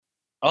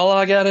All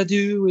I gotta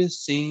do is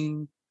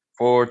sing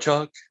for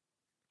Chuck.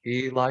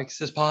 He likes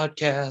his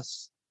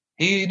podcast.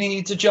 He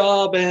needs a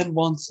job and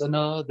wants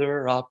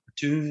another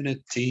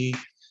opportunity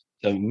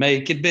to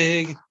make it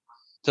big,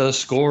 to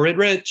score it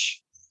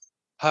rich.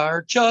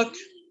 Hire Chuck.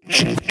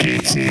 Chuck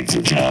Gates needs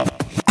a job.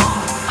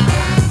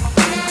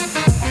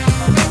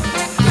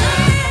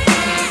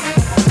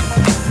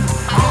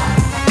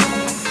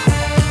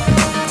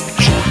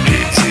 Chuck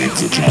Gates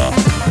needs a job.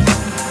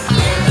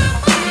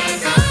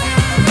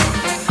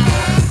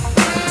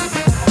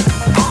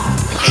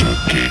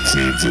 Chuck Gates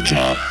needs a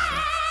job.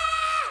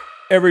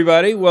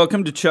 Everybody,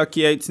 welcome to Chuck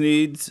Yates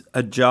Needs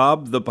a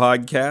Job, the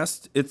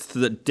podcast. It's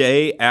the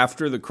day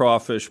after the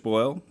crawfish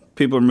boil.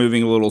 People are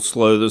moving a little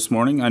slow this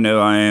morning. I know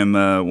I am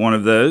one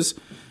of those.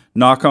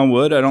 Knock on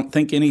wood, I don't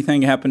think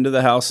anything happened to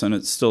the house and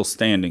it's still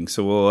standing,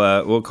 so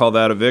we'll call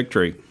that a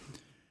victory.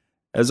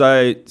 As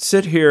I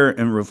sit here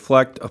and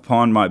reflect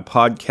upon my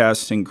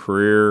podcasting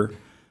career,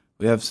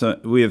 we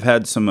have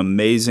had some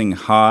amazing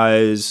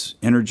highs.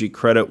 Energy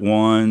Credit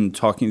One,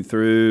 talking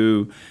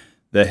through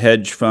the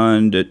hedge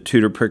fund at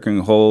Tudor Pickering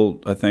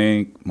Holt, I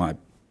think, my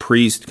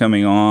priest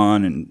coming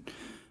on, and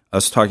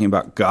us talking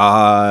about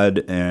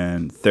God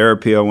and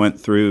therapy I went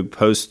through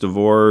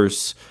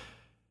post-divorce,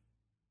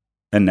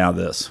 and now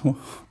this.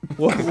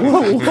 What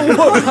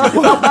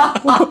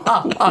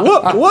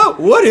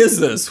is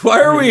this?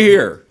 Why are we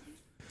here?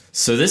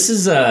 So this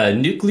is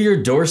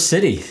Nuclear Door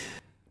City.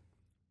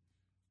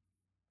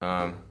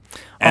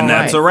 And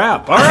that's a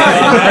wrap. All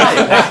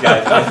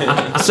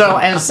right. So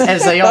as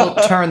they all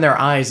turn their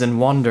eyes in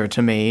wonder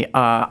to me,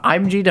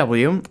 I'm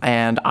GW,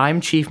 and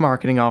I'm Chief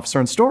Marketing Officer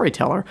and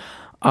Storyteller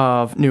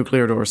of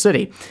Nuclear Door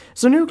City.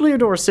 So Nuclear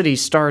Door City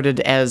started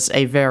as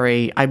I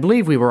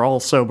believe we were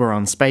all sober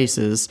on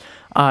Spaces,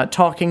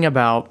 talking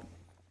about,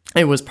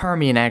 it was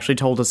Permian actually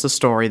told us a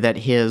story that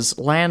his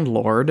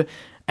landlord,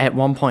 at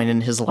one point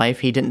in his life,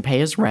 he didn't pay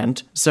his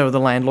rent, so the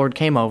landlord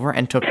came over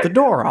and took the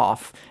door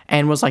off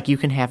and was like, you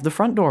can have the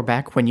front door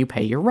back when you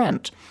pay your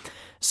rent.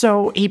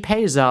 So he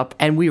pays up,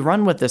 and we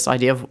run with this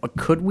idea of,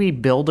 could we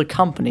build a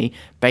company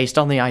based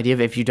on the idea of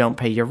if you don't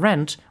pay your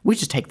rent, we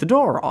just take the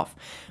door off?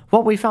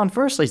 What we found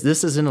firstly is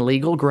this is an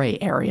illegal gray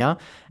area,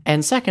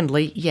 and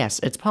secondly, yes,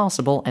 it's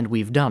possible, and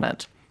we've done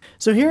it.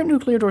 So here at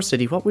Nuclear Door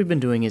City, what we've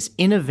been doing is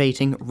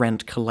innovating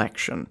rent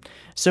collection.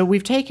 So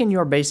we've taken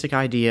your basic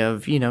idea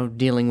of,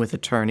 dealing with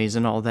attorneys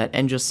and all that,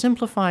 and just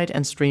simplified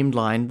and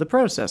streamlined the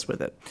process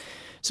with it.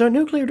 So at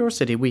Nuclear Door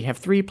City, we have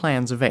 3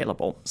 plans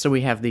available. So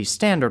we have the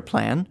standard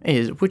plan,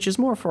 which is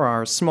more for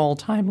our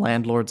small-time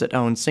landlords that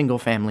own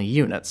single-family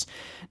units.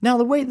 Now,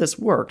 the way this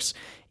works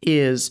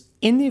is,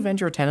 in the event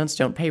your tenants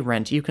don't pay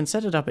rent, you can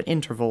set it up at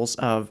intervals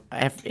of,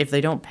 if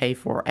they don't pay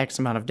for X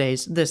amount of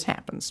days, this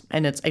happens.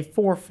 And it's a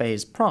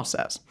 4-phase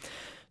process.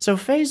 So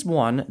phase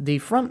 1, the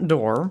front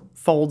door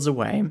folds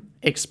away,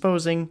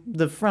 exposing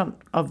the front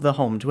of the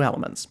home to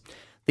elements.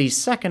 The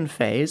second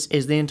phase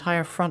is the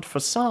entire front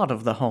facade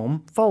of the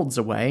home folds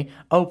away,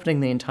 opening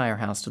the entire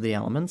house to the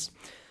elements.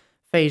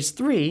 Phase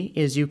 3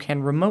 is you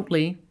can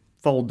remotely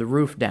fold the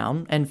roof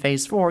down, and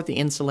phase 4, the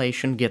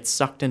insulation gets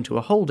sucked into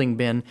a holding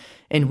bin,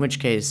 in which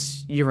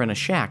case you're in a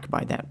shack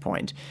by that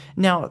point.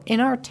 Now, in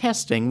our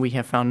testing, we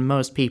have found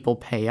most people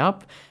pay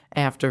up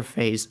after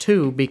phase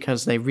 2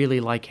 because they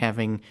really like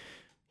having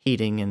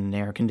heating and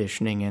air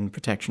conditioning and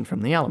protection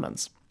from the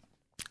elements.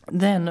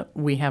 Then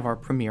we have our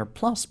Premier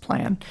Plus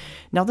plan.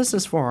 Now, this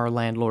is for our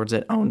landlords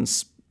that own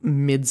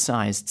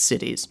mid-sized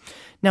cities.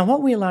 Now,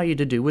 what we allow you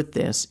to do with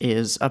this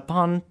is,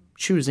 upon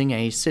choosing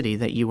a city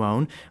that you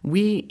own,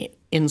 we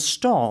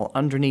install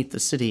underneath the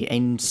city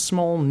a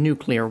small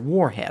nuclear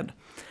warhead.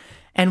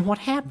 And what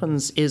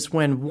happens is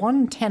when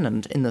one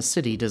tenant in the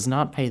city does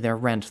not pay their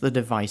rent, the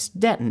device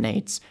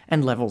detonates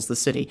and levels the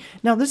city.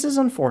 Now, this is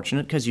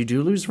unfortunate because you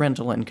do lose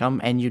rental income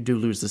and you do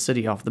lose the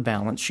city off the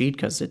balance sheet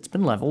because it's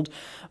been leveled.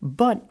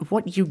 But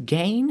what you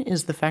gain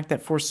is the fact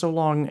that for so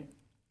long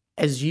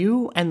as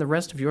you and the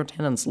rest of your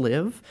tenants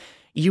live,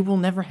 you will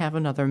never have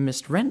another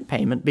missed rent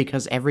payment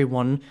because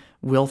everyone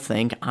will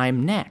think,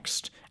 I'm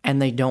next,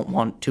 and they don't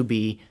want to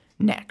be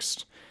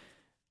next.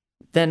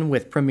 Then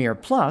with Premier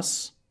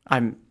Plus,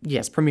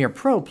 Premier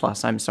Pro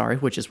Plus,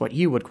 which is what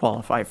you would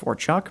qualify for,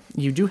 Chuck.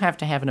 You do have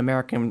to have an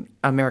American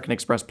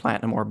Express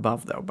Platinum or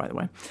above, though, by the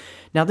way.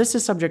 Now, this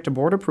is subject to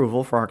board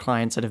approval for our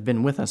clients that have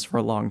been with us for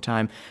a long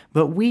time,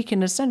 but we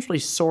can essentially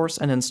source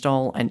and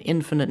install an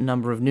infinite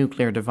number of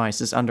nuclear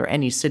devices under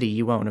any city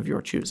you own of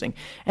your choosing.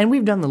 And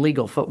we've done the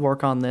legal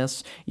footwork on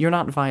this. You're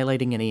not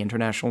violating any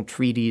international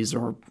treaties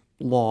or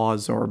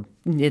laws, or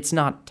it's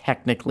not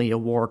technically a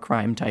war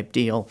crime type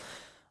deal.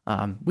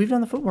 We've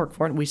done the footwork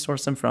for it. We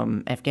source them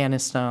from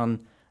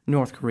Afghanistan,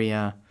 North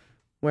Korea.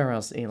 Where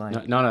else, Eli?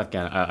 Not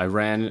Afghanistan.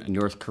 Iran,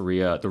 North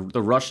Korea.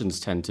 The Russians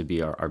tend to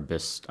be our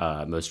best,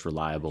 most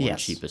reliable and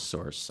cheapest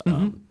source.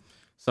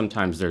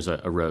 Sometimes there's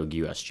a rogue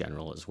U.S.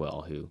 general as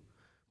well who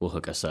will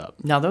hook us up.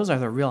 Now, those are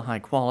the real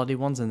high-quality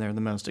ones, and they're the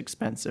most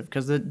expensive,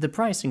 because the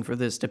pricing for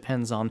this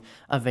depends on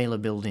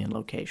availability and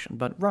location.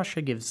 But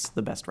Russia gives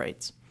the best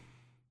rates.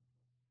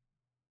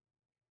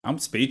 I'm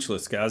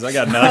speechless, guys. I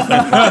got nothing.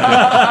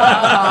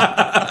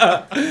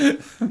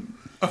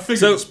 I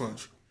figured as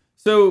much.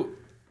 So,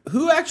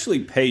 who actually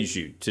pays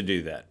you to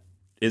do that?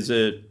 Is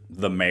it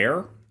the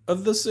mayor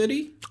of the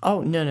city?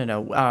 Oh,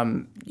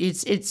 no.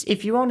 It's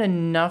if you own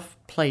enough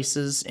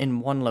places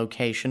in one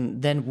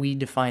location, then we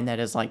define that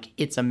as like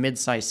it's a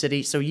mid-sized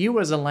city. So you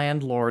as a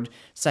landlord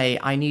say,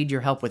 I need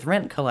your help with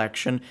rent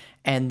collection,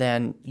 and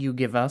then you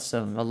give us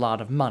a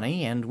lot of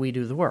money and we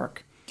do the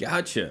work.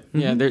 Gotcha.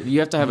 Yeah, you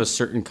have to have a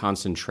certain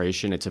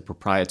concentration. It's a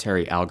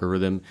proprietary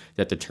algorithm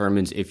that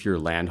determines if your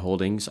land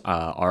holdings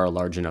are a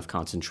large enough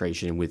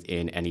concentration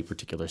within any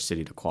particular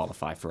city to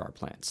qualify for our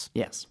plans.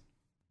 Yes.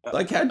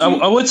 Like,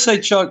 I would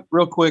say, Chuck,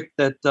 real quick,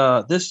 that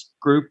this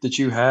group that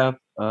you have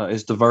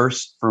is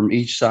diverse from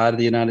each side of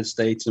the United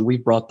States, and we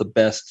brought the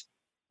best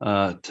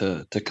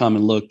to come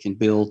and look and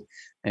build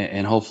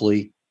and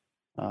hopefully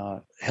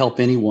help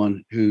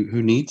anyone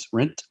who needs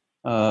rent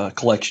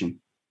collection.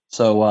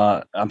 So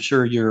I'm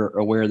sure you're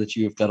aware that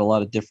you've got a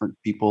lot of different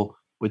people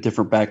with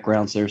different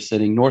backgrounds there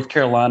sitting. North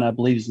Carolina, I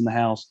believe, is in the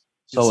house.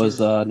 So is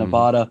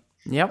Nevada.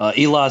 Yep.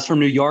 Eli's from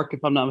New York,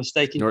 if I'm not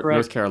mistaken, correct?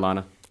 North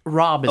Carolina.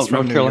 Rob is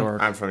from New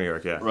York. I'm from New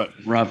York, yeah. Right,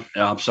 Rob,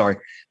 I'm sorry,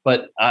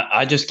 but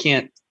I just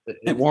can't.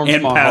 It warms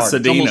and my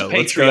Pasadena. heart.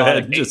 Let's go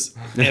ahead.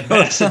 And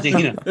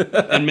Pasadena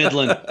and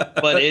Midland,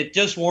 but it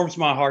just warms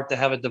my heart to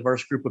have a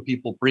diverse group of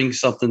people bring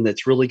something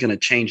that's really going to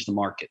change the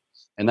market.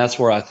 And that's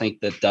where I think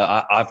that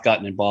I've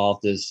gotten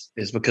involved is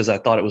because I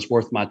thought it was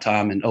worth my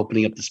time and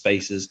opening up the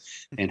spaces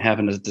and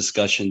having a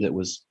discussion that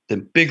was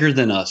bigger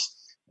than us.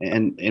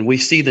 And we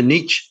see the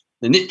niche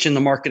in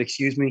the market,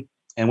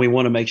 and we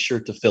want to make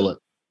sure to fill it.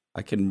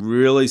 I can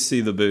really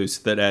see the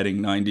boost that adding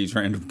 90s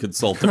Random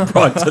Consultant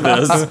brought to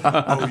this.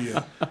 Oh,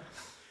 yeah.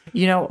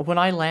 You know, when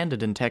I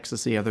landed in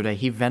Texas the other day,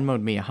 he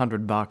Venmoed me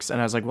 $100,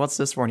 and I was like, what's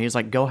this for? And he was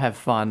like, go have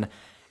fun.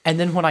 And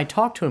then when I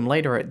talked to him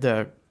later at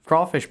the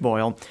crawfish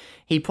boil,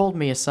 he pulled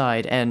me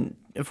aside, and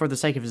for the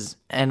sake of his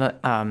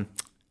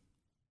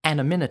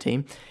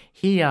anonymity,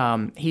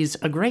 he's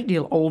a great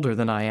deal older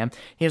than I am.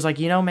 He was like,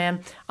 you know,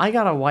 man, I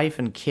got a wife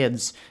and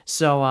kids,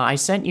 so I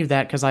sent you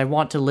that because I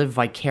want to live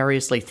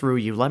vicariously through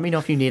you. Let me know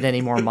if you need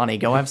any more money.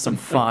 Go have some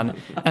fun.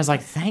 I was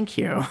like, thank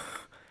you.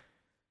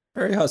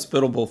 Very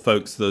hospitable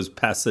folks, those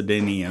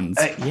Pasadeneans.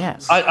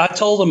 Yes. I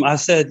told him, I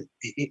said,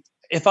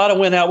 if I'd have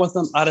went out with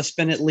him, I'd have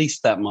spent at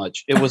least that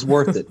much. It was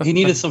worth it. He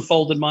needed some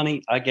folded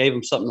money. I gave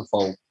him something to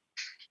fold.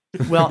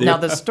 Well, now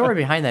the story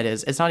behind that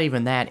is, it's not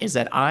even that, is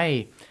that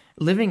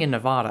living in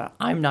Nevada,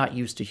 I'm not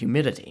used to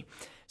humidity.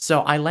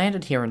 So I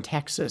landed here in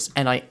Texas,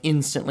 and I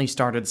instantly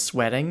started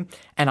sweating,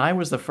 and I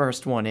was the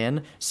first one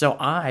in, so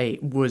I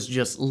was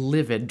just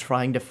livid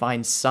trying to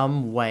find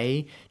some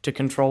way to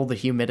control the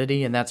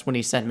humidity, and that's when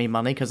he sent me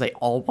money, because they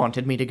all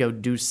wanted me to go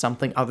do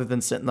something other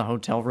than sit in the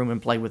hotel room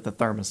and play with the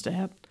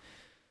thermostat.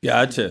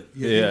 Gotcha.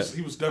 Yeah.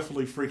 He was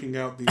definitely freaking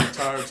out the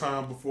entire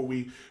time before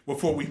we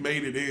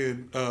made it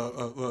in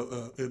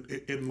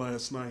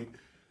last night.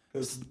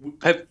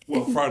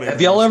 Friday.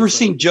 Have y'all ever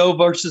seen Joe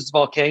versus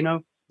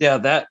Volcano? Yeah,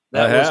 that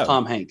was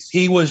Tom Hanks.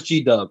 He was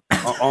G-Dub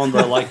on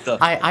the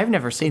I've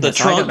never seen the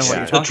this. I don't know trunks. what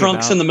you're The talking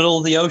trunks about. in the middle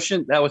of the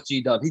ocean. That was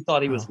G-Dub. He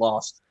thought he was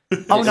lost.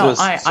 Oh, no,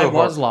 I hard.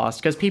 was lost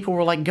because people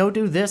were like, go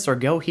do this or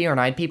go here. And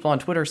I had people on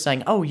Twitter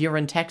saying, oh, you're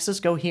in Texas,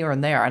 go here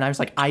and there. And I was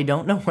like, I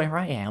don't know where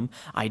I am.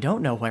 I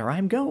don't know where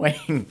I'm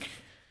going.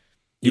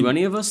 Do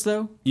any of us,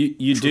 though?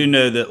 You do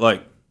know that,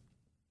 like,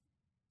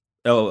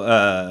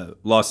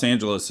 Los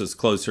Angeles is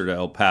closer to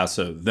El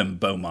Paso than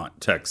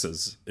Beaumont,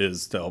 Texas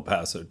is to El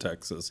Paso,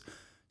 Texas.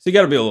 So you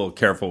got to be a little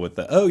careful with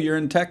that. Oh, you're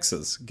in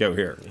Texas. Go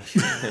here.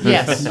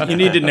 Yes. You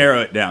need to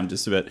narrow it down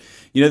just a bit.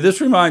 You know, this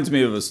reminds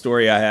me of a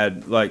story I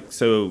had. Like,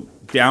 so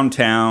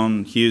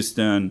downtown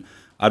Houston,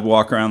 I'd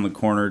walk around the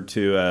corner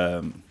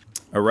to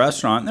a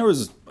restaurant, and there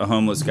was a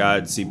homeless guy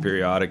I'd see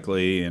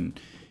periodically, and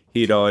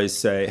he'd always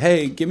say,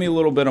 hey, give me a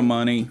little bit of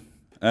money.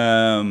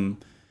 And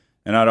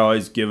I'd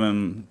always give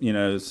him, you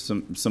know,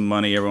 some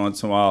money every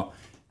once in a while.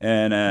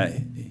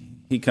 And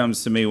he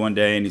comes to me one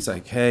day, and he's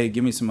like, hey,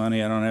 give me some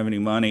money. I don't have any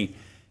money.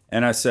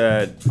 And I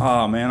said,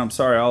 oh, man, I'm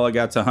sorry. All I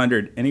got's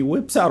 100. And he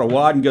whips out a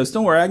wad and goes,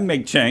 don't worry, I can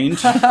make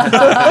change. And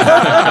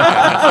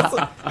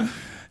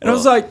I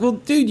was like, well,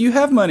 dude, you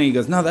have money. He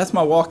goes, no, that's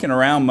my walking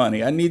around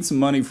money. I need some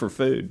money for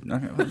food.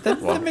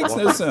 That makes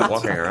no sense.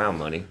 Walking around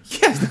money.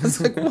 Yes,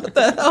 that's like, what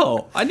the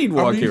hell? I need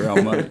walking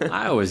around money.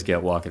 I always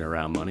get walking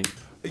around money.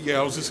 Yeah,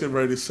 I was just getting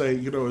ready to say,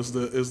 you know, as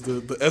the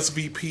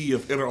SVP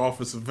of inter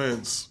office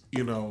events,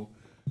 you know,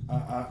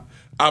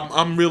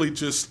 I'm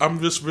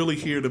just really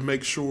here to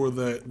make sure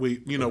that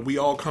we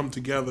all come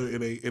together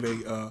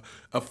in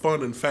a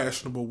fun and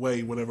fashionable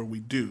way whenever we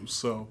do.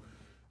 So,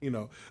 you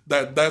know,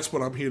 that's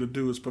what I'm here to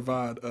do is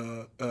provide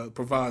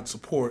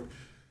support.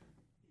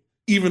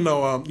 Even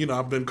though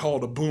I've been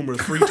called a boomer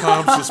 3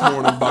 times this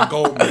morning by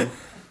Goldman,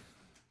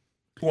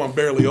 who I'm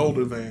barely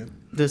older than.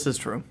 This is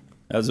true.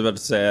 I was about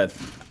to say,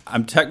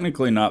 I'm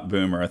technically not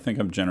boomer. I think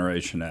I'm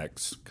Generation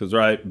X. Because,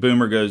 right,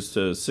 boomer goes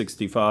to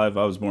 65.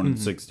 I was born in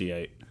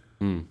 68.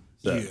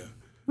 Yeah.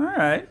 All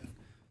right.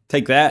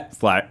 Take that,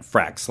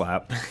 frack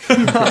slap.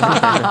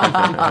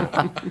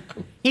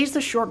 He's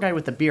the short guy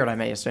with the beard, I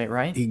may say,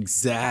 right?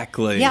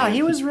 Exactly. Yeah,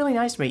 he was really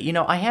nice to me. You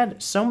know, I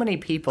had so many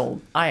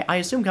people. I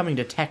assume coming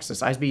to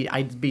Texas, I'd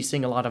be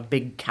seeing a lot of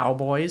big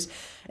cowboys.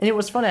 And it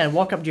was funny. I'd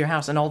walk up to your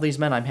house, and all these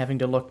men, I'm having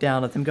to look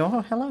down at them go,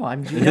 oh, hello,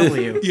 I'm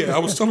GW. Yeah, I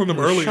was telling them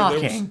earlier,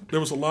 Shocking. there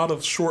was a lot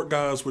of short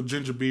guys with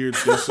ginger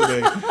beards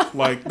yesterday,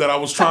 like that I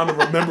was trying to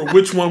remember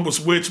which one was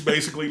which,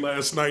 basically,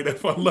 last night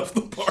after I left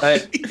the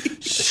party.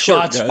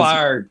 Shots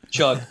fired,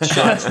 Chuck.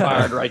 Shots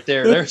fired right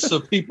there. There's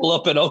some people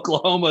up in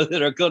Oklahoma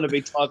that are going to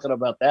be talking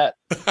about that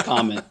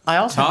comment. I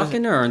also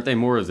Talking, or aren't they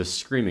more of the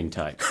screaming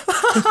type?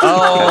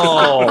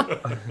 Oh,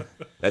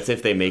 That's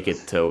if they make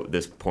it to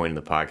this point in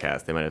the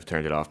podcast. They might have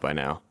turned it off by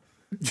now.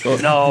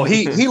 no,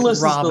 he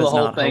listens Rob to the is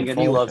whole not thing and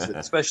he hopeful. loves it,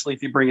 especially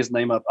if you bring his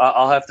name up.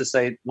 I'll have to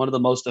say, one of the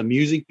most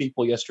amusing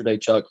people yesterday,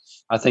 Chuck,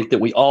 I think that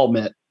we all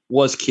met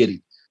was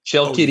Kitty.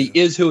 Shell Kitty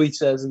is who he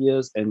says he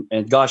is,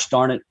 and gosh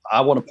darn it,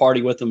 I want to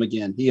party with him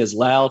again. He is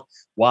loud,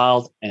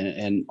 wild,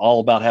 and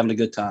all about having a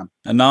good time.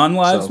 Anon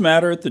Lives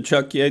Matter at the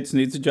Chuck Yates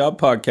Needs a Job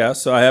podcast,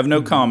 so I have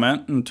no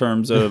comment in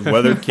terms of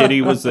whether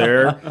Kitty was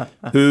there,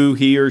 who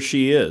he or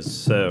she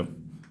is.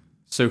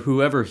 So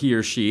whoever he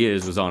or she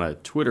is was on a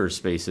Twitter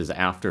Spaces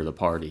after the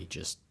party,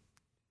 just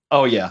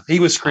Oh yeah, he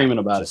was screaming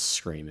about it,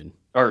 screaming.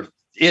 or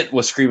it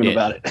was screaming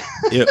about it.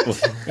 It was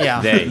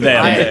yeah.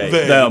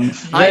 them.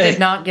 I did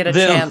not get a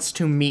them. chance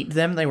to meet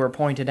them. They were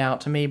pointed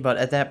out to me, but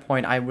at that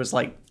point, I was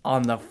like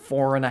on the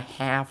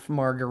 4.5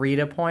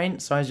 margarita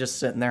point, so I was just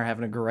sitting there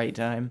having a great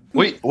time.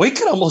 We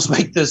could almost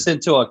make this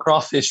into a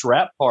crawfish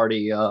wrap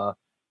party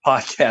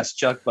podcast,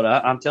 Chuck. But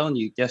I'm telling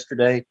you,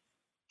 yesterday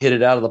hit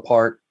it out of the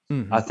park.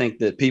 Mm-hmm. I think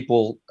that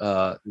people,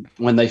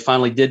 when they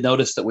finally did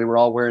notice that we were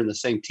all wearing the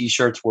same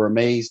T-shirts, were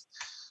amazed.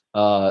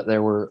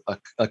 There were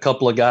a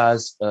couple of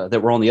guys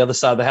that were on the other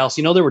side of the house.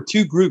 You know, there were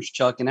two groups,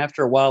 Chuck, and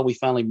after a while, we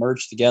finally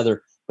merged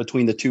together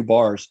between the two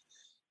bars.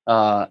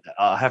 I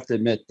have to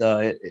admit,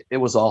 it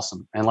was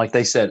awesome. And like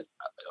they said,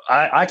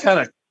 I kind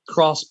of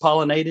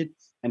cross-pollinated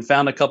and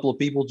found a couple of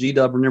people.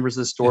 G-Dub remembers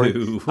this story.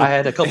 Ooh. I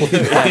had a couple of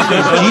people.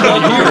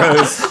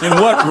 Gross. In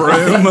what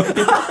room?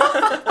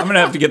 I'm going to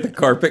have to get the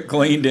carpet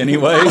cleaned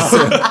anyway. So.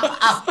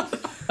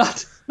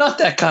 Not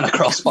that kind of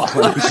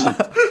cross-pollination.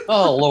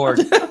 Oh, Lord.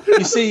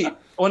 You see,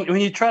 when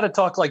you try to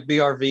talk like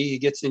BRV, he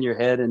gets in your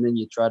head, and then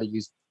you try to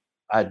use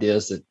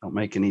ideas that don't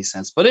make any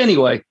sense. But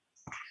anyway,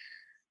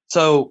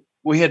 so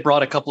we had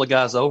brought a couple of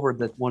guys over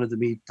that wanted to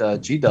meet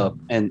G-Dub.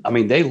 And, I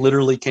mean, they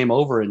literally came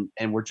over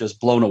and were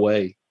just blown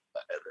away.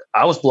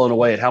 I was blown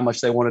away at how much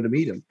they wanted to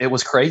meet him. It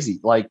was crazy.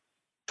 Like,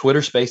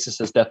 Twitter Spaces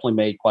has definitely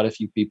made quite a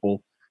few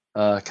people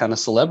kind of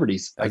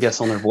celebrities, I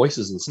guess, on their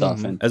voices and stuff.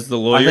 Mm-hmm. And As the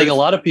lawyer, I think a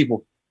lot of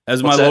people...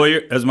 As my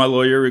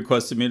lawyer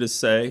requested me to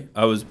say,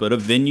 I was but a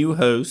venue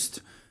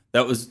host.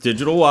 That was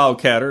Digital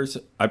Wildcatters.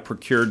 I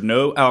procured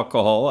no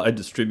alcohol. I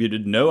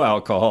distributed no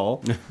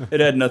alcohol. It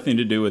had nothing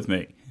to do with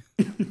me.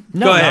 No, Go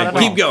not ahead. at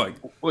Keep all. going.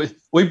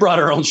 We brought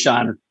our own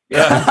shiner.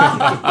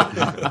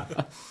 Yeah.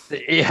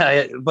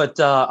 Yeah, but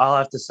I'll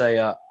have to say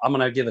I'm going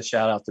to give a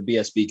shout out to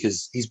BSB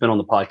because he's been on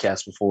the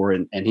podcast before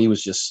and he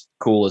was just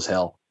cool as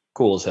hell.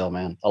 Cool as hell,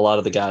 man. A lot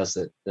of the guys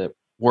that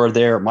were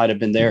there, might have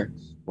been there,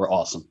 were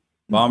awesome.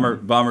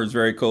 Bomber's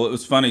very cool. It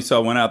was funny. So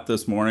I went out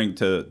this morning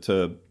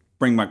to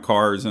bring my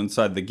cars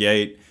inside the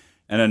gate,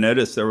 and I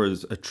noticed there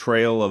was a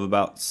trail of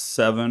about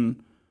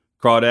 7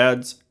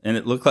 crawdads, and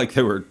it looked like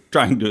they were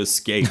trying to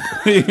escape.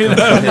 You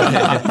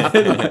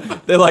know?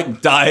 They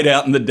like died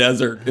out in the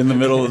desert in the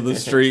middle of the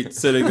street,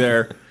 sitting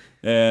there.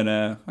 And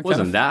It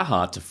wasn't that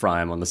hot to fry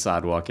them on the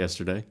sidewalk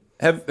yesterday.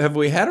 Have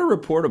we had a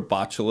report of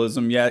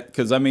botulism yet?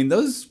 Because I mean,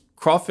 those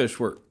crawfish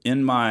were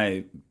in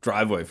my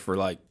driveway for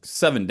like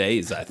 7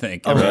 days, I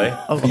think. Okay.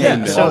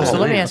 Yeah. So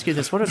let me ask you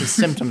this: what are the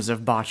symptoms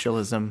of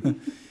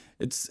botulism?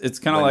 It's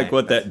kind of like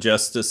what that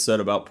justice said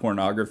about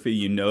pornography.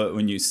 You know it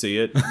when you see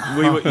it.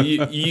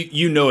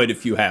 You know it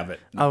if you have it.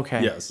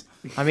 Okay. Yes.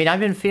 I mean, I've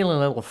been feeling a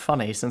little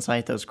funny since I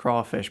ate those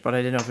crawfish, but I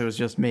didn't know if it was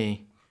just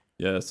me.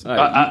 Yes.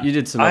 You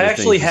did some. I other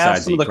actually things have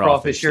besides some of eat the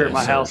crawfish here at though,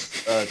 my so-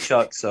 house,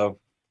 Chuck. So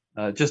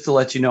just to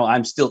let you know,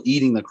 I'm still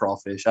eating the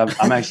crawfish.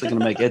 I'm actually going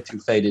to make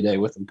etouffee today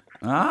with them.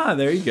 Ah,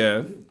 there you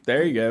go.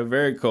 There you go.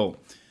 Very cool.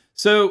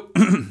 So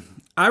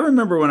I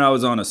remember when I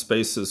was on a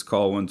Spaces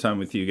call one time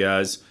with you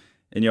guys,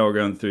 and y'all were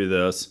going through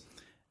this.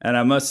 And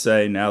I must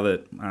say, now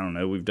that, I don't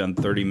know, we've done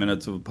 30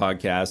 minutes of a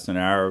podcast, an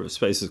hour of a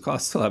Spaces call, I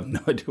still have no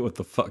idea what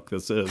the fuck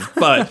this is.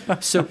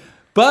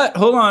 But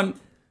hold on.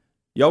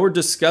 Y'all were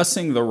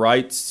discussing the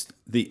rights,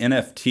 the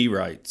NFT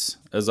rights,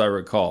 as I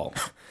recall,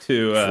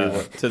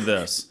 to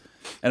this.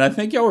 And I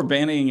think y'all were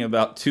banning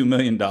about $2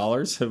 million.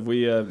 Have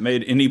we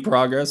made any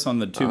progress on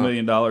the $2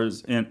 million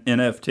in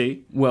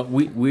NFT? Well,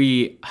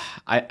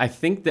 I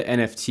think the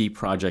NFT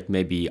project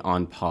may be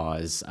on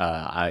pause.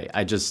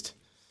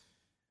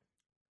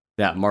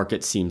 That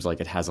market seems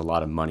like it has a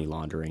lot of money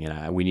laundering,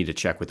 and we need to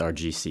check with our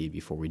GC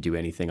before we do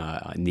anything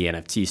in the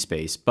NFT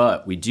space.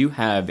 But we do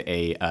have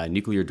a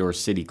Nuclear Door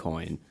City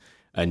coin,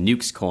 a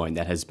Nukes coin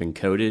that has been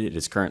coded. It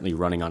is currently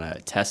running on a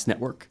test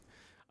network.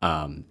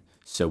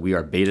 So we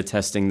are beta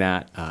testing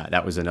that.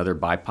 That was another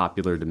by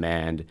popular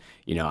demand.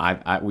 You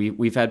know,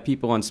 we've had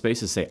people on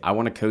Spaces say, I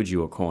want to code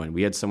you a coin.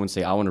 We had someone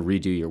say, I want to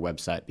redo your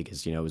website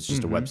because, you know, it was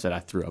just a website I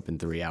threw up in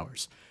 3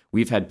 hours.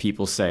 We've had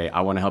people say, I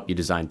want to help you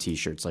design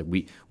T-shirts. Like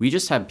we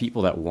just have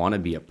people that want to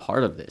be a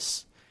part of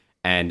this.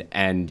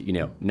 And you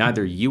know,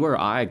 neither you or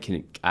I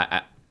can,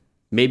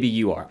 maybe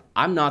you are.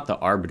 I'm not the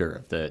arbiter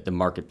of the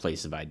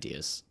marketplace of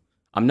ideas.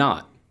 I'm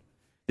not.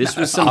 This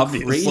was some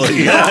crazy.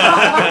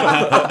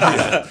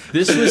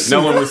 This was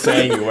No one was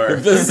saying you were.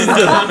 This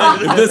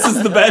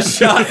is the best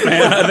shot,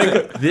 man.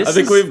 I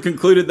think we've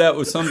concluded that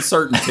with some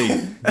certainty.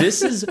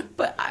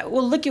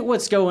 Well, look at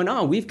what's going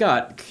on. We've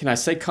got, can I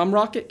say cum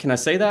rocket? Can I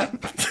say that?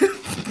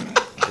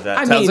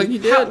 Sounds like you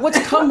did. What's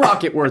cum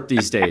rocket worth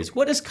these days?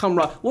 What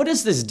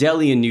is this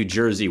deli in New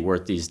Jersey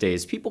worth these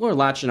days? People are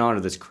latching on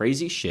to this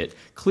crazy shit.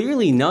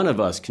 Clearly, none of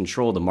us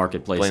control the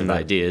marketplace of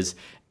ideas.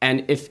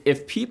 And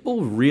if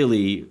people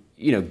really,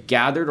 you know,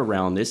 gathered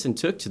around this and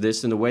took to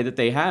this in the way that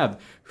they have,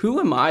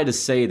 who am I to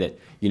say that,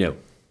 you know,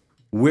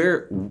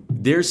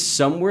 there's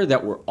somewhere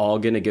that we're all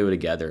going to go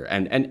together,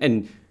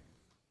 and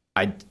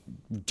I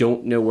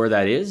don't know where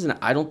that is, and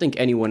I don't think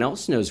anyone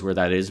else knows where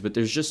that is, but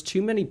there's just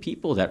too many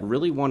people that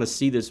really want to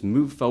see this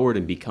move forward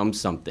and become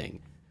something,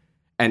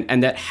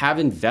 and that have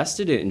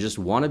invested in it and just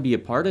want to be a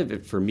part of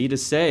it. For me to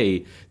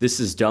say,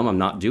 this is dumb, I'm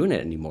not doing it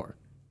anymore.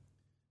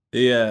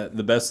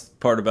 The best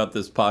part about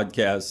this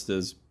podcast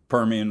is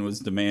Permian was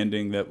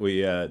demanding that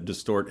we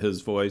distort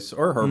his voice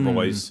or her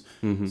voice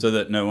so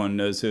that no one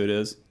knows who it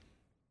is.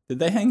 Did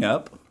they hang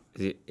up?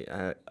 They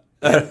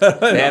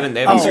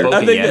haven't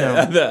spoken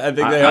yet. I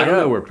think they I don't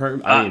know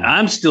where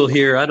I'm still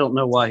here. I don't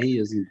know why he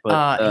isn't.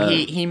 But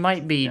he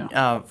might be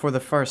for the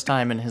first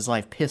time in his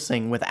life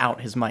pissing without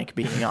his mic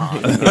being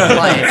on.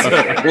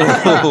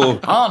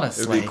 Like,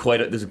 honestly,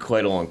 This is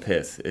quite a long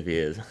piss if he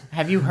is.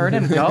 have you heard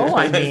him go?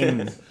 I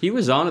mean, he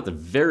was on at the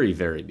very,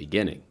 very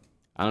beginning.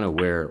 I don't know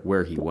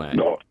where he went.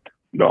 No,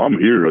 I'm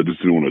here. I just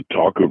didn't want to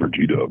talk over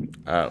G-Dub.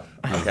 Oh,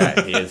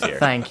 okay. He is here.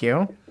 thank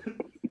you.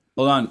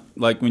 Hold on.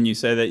 Like when you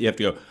say that, you have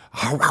to go,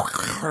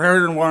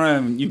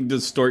 you can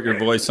distort your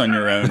voice on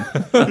your own.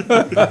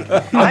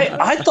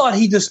 I thought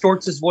he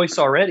distorts his voice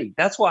already.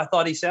 That's why I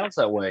thought he sounds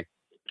that way.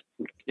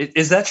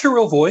 Is that your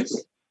real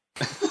voice?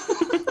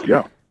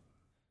 Yeah.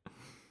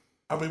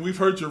 I mean, we've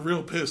heard your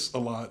real piss a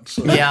lot.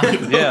 So. Yeah.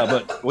 Yeah,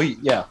 but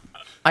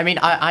I mean,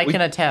 I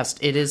can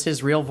attest it is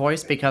his real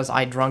voice because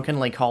I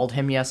drunkenly called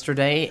him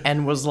yesterday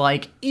and was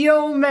like,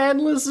 yo, man,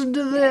 listen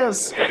to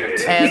this.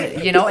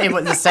 And, you know, it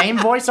was the same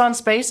voice on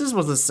Spaces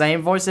was the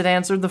same voice that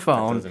answered the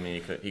phone. Doesn't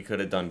mean he could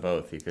have done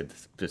both. He could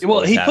just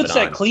he have puts it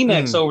that on.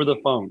 Kleenex over the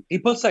phone. He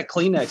puts that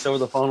Kleenex over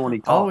the phone when he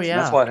talks. Oh, yeah.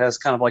 That's why it has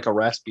kind of like a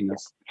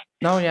raspiness.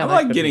 No, yeah, I'm that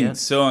like could be getting it.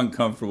 so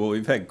uncomfortable.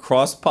 We've had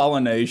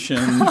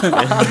cross-pollination.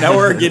 Now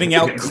we're getting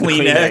out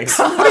Kleenex.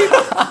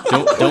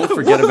 Don't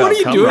forget about What are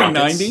you cum doing,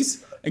 rockets.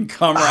 90s? And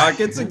cum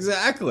rockets?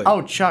 Exactly.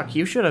 Oh, Chuck,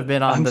 you should have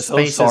been on I'm the so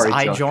Spaces sorry,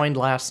 I Chuck. joined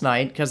last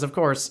night because, of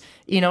course,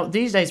 you know,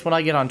 these days when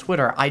I get on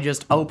Twitter, I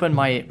just open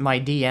my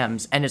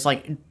DMs and it's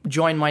like,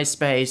 join my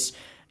space,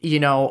 you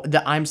know,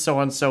 I'm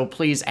so-and-so,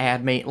 please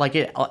add me. Like,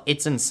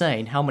 it's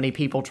insane how many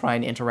people try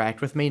and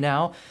interact with me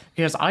now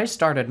because I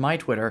started my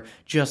Twitter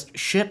just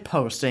shit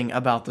posting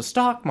about the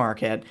stock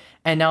market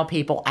and now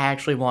people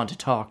actually want to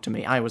talk to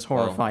me. I was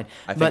horrified.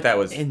 I think But that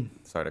was. in-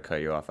 Sorry to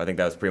cut you off. I think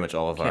that was pretty much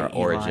all of our Okay,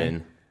 Eli.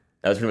 origin.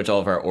 That was pretty much all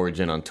of our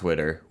origin on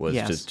Twitter was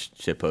Yes.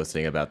 just shit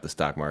posting about the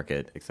stock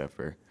market, except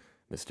for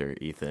Mr.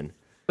 Ethan.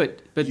 But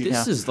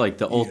this is like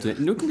the ultimate.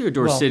 Nuclear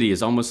Door City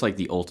is almost like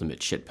the ultimate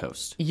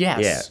shitpost.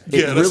 Yes. Yeah.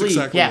 Yeah, that's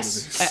exactly yes.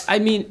 what it is. I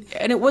mean,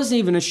 and it wasn't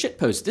even a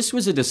shitpost. This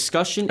was a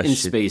discussion in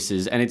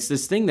Spaces, and it's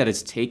this thing that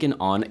has taken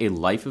on a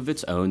life of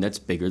its own that's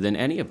bigger than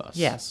any of us.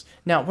 Yes.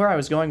 Now, where I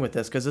was going with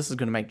this, because this is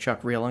going to make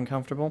Chuck real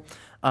uncomfortable,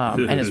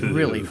 and it's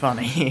really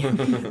funny.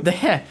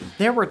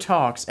 There were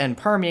talks, and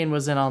Permian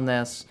was in on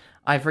this.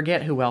 I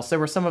forget who else. There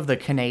were some of the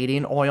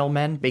Canadian oil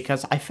men,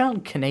 because I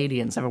found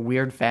Canadians have a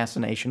weird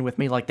fascination with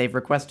me. Like, they've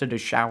requested a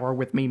shower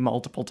with me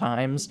multiple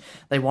times.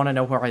 They want to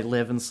know where I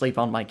live and sleep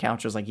on my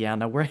couch. I was like, yeah,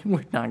 no, we're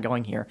not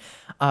going here.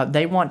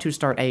 They want to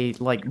start a,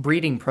 like,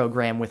 breeding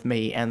program with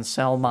me and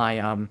sell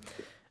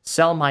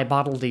my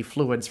bodily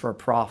fluids for a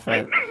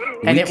profit.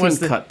 And We it was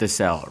can cut this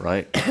out,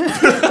 right?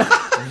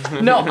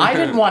 No, I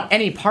didn't want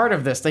any part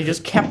of this. They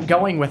just kept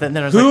going with it. And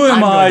then I was Who like,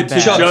 am I'm I going to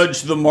back.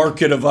 judge the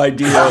market of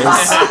ideas?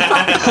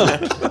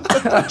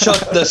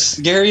 Chuck, the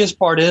scariest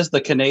part is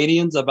the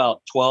Canadians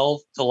about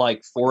 12 to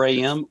like 4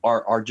 a.m.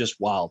 are just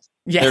wild.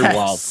 Yes. They're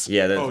wild.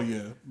 Yeah. Oh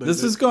yeah.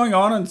 This is going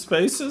on in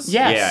Spaces?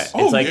 Yeah. Yes.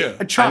 It's like. yeah.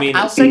 Chuck, I mean,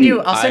 I'll send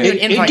you an It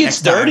invite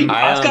gets next time. dirty.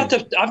 I,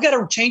 I've got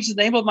to change the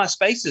name of my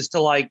Spaces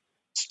to like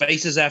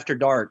Spaces After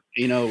Dark.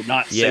 You know,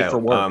 not safe for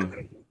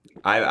work.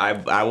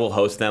 I will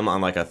host them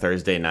on like a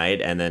Thursday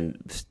night and then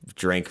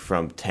drink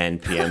from 10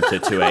 p.m. to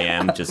 2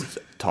 a.m. just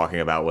talking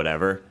about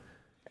whatever.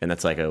 And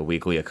that's like a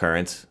weekly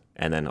occurrence.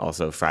 And then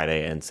also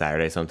Friday and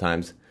Saturday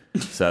sometimes.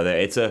 So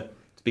it's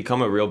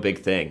become a real big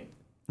thing.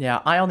 Yeah,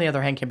 I, on the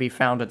other hand, can be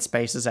found at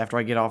Spaces after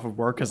I get off of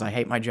work because I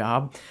hate my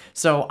job.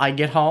 So I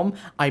get home,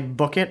 I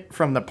book it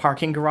from the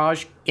parking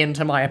garage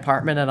into my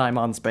apartment, and I'm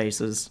on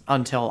Spaces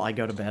until I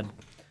go to bed.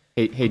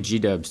 Hey,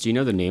 G-Dubs, do you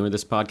know the name of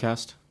this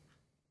podcast?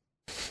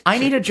 I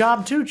need a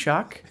job too,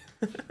 Chuck.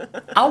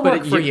 I'll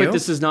work for you. But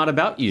this is not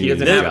about you. He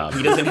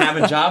doesn't have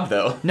a job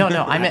though. No,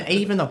 I mean,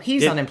 even though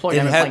he's unemployed,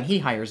 I'm saying he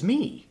hires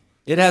me.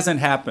 It hasn't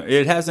happened.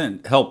 It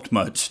hasn't helped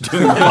much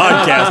doing the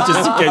podcast.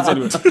 Just in case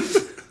anyone.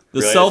 How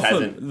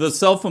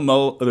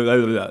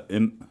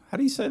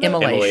do you say that?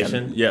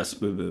 Immolation. Yes,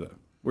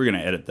 we're gonna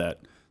edit that.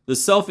 The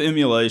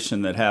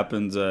self-immolation that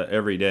happens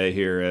every day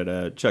here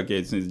at Chuck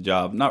Yates Needs a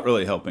Job, not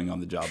really helping on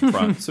the job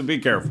front. So be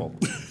careful.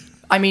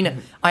 I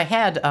mean, I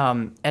had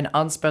an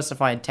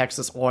unspecified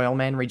Texas oil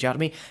man reach out to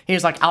me. He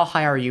was like, I'll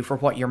hire you for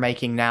what you're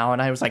making now.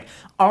 And I was like,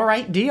 all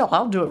right, deal.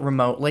 I'll do it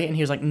remotely. And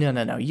he was like,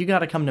 no. You got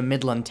to come to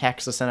Midland,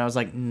 Texas. And I was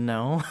like,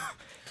 no.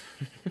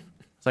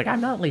 It's like,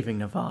 I'm not leaving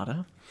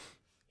Nevada.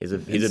 He's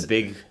a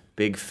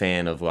big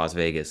fan of Las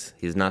Vegas.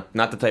 He's not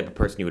the type of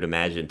person you would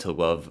imagine to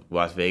love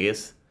Las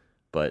Vegas,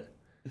 but...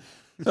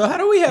 So how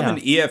do we have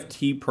an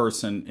EFT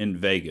person in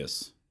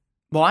Vegas?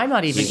 Well, I'm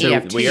not even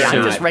EFT.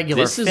 I'm just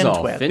regular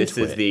FinTwit. This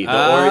is the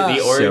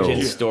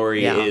origin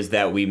story is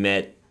that we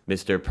met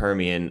Mr.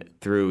 Permian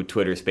through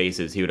Twitter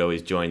Spaces. He would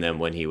always join them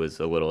when he was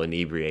a little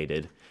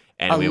inebriated,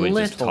 and we would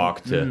just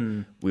talk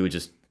to. We would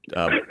just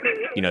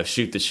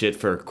shoot the shit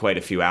for quite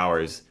a few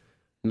hours.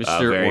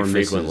 Very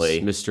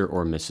frequently. Mr.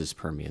 or Mrs.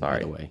 Permian, by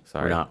the way.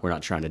 Sorry. We're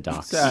not trying to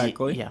dox.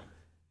 Exactly. Yeah.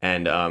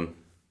 And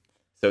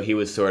so he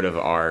was sort of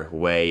our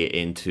way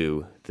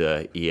into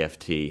the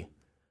EFT group.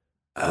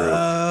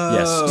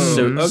 Yes.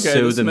 So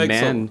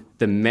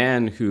the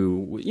man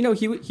who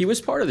he was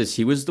part of this.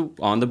 He was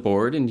on the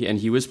board and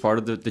he was part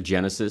of the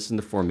genesis and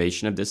the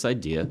formation of this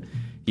idea.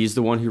 He's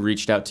the one who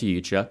reached out to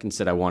you, Chuck, and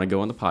said, I want to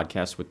go on the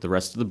podcast with the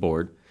rest of the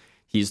board.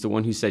 He's the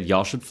one who said,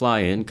 y'all should fly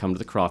in, come to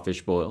the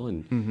Crawfish Boil,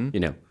 and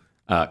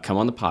come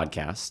on the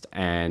podcast.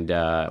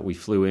 And we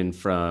flew in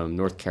from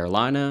North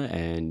Carolina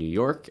and New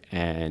York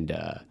and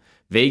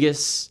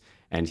Vegas,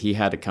 and he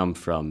had to come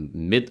from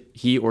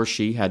he or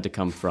she had to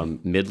come from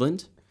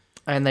Midland.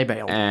 And they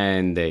bailed.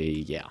 And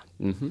yeah.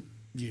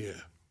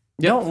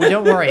 Don't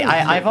worry.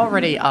 I've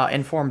already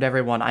informed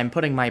everyone. I'm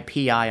putting my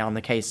PI on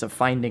the case of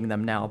finding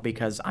them now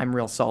because I'm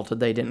real salted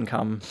they didn't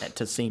come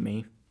to see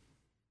me.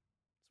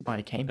 That's why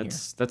I came here.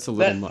 That's a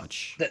little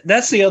much.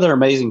 That's the other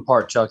amazing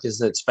part, Chuck, is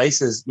that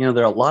Spaces, there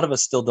are a lot of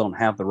us still don't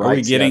have the rights. Are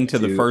we getting to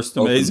the first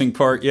amazing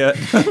part yet?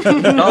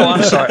 Oh,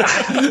 I'm sorry.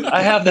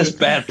 I have this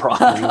bad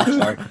problem. I'm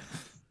sorry.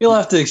 You'll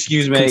have to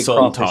excuse me. I ate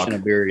crawfish and a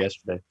beer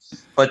yesterday.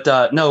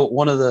 But no,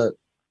 one of the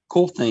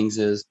cool things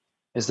is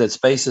that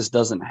Spaces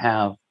doesn't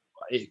have,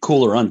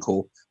 cool or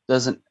uncool,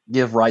 doesn't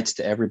give rights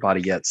to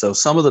everybody yet. So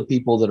some of the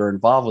people that are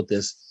involved with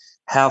this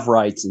have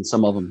rights and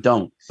some of them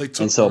don't.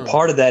 And so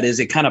part of that is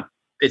it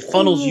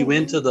funnels you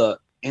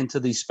into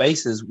these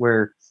spaces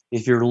where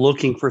if you're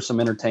looking for some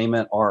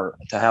entertainment or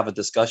to have a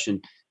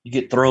discussion, you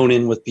get thrown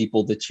in with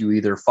people that you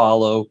either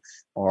follow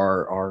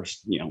or are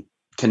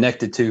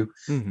connected to.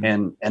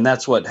 And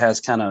that's what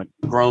has kind of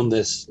grown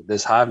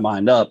this hive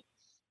mind up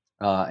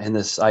and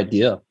this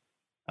idea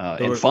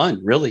and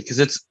fun, really,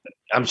 because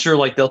I'm sure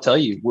like they'll tell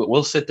you,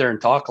 we'll sit there and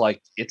talk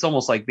like it's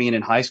almost like being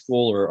in high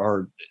school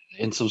or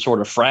in some sort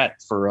of frat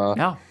for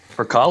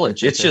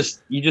college. It's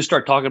just, you just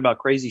start talking about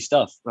crazy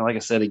stuff. Like I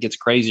said, it gets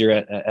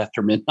crazier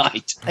after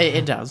midnight.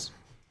 It does.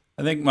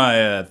 I think my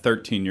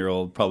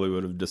 13-year-old probably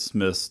would have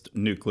dismissed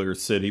Nuclear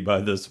City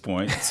by this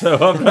point. So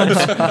I'm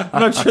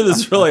not sure this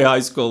is really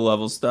high school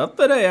level stuff,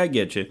 but hey, I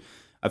get you.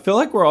 I feel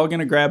like we're all going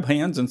to grab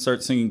hands and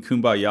start singing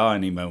Kumbaya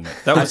any moment.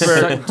 That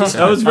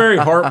was very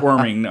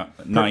heartwarming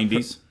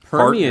 90s.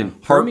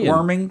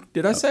 Heartwarming?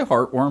 Did I say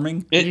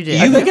heartwarming? You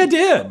did. I think I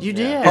did. You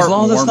did. As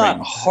long as it's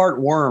not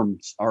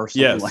heartworms or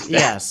something like that.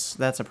 Yes,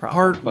 that's a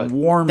problem.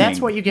 Heartwarming.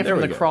 That's what you get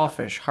from the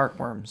crawfish,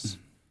 heartworms.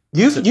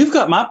 You've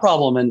got my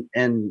problem,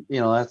 and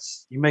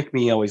that's, you make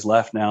me always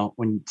laugh now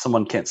when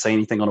someone can't say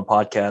anything on a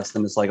podcast,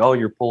 and it's like, oh,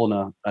 you're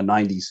pulling a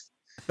 90s.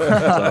 So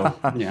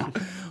yeah,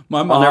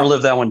 I'll never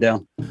live that one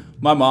down.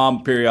 My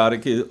mom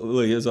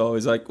periodically is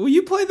always like, will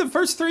you play the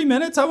first 3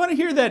 minutes? I want to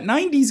hear that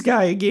 90s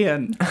guy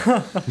again.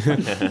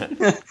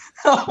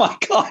 Oh my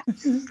God.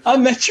 I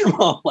met your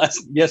mom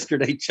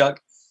yesterday, Chuck.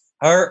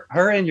 Her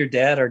and your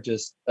dad are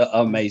just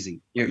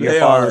amazing. Your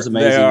father's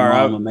amazing. Your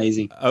mom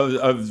amazing.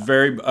 I'm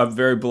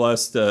very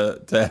blessed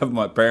to have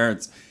my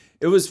parents.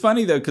 It was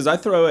funny though, because I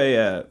throw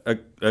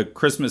a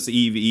Christmas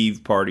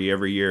Eve party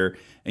every year.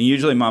 And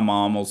usually my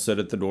mom will sit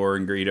at the door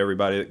and greet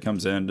everybody that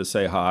comes in to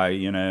say hi,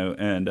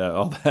 and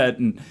all that.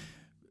 And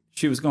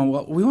she was going,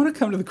 well, we want to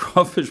come to the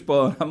Crawfish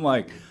Bowl. And I'm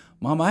like,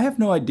 Mom, I have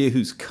no idea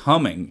who's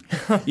coming,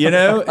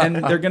 and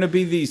they're going to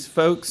be these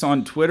folks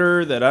on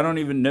Twitter that I don't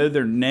even know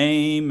their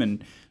name.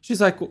 And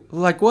she's like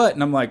what?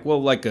 And I'm like, well,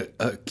 like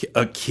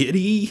a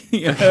kitty,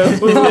 and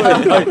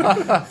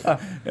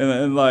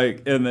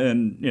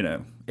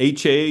then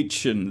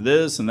HH and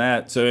this and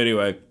that. So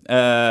anyway,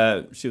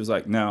 she was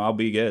like, no, I'll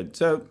be good.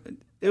 So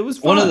it was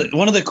fun.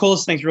 One of the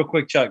coolest things, real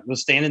quick, Chuck,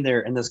 was standing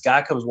there, and this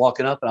guy comes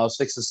walking up, and I was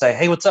fixing to say,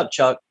 "Hey, what's up,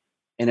 Chuck?"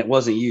 And it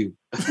wasn't you.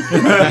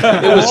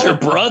 It was your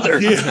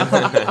brother.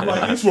 Yeah.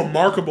 Like, it's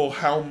remarkable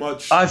how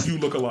much you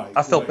look alike.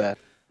 I felt bad.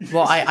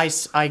 Well,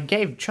 I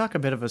gave Chuck a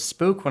bit of a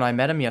spook when I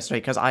met him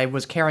yesterday because I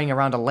was carrying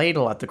around a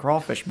ladle at the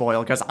crawfish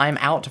boil because I'm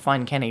out to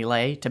find Kenny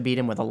Lay to beat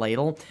him with a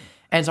ladle.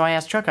 And so I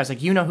asked Chuck, I was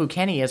like, you know who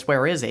Kenny is?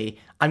 Where is he?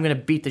 I'm going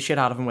to beat the shit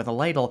out of him with a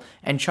ladle.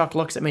 And Chuck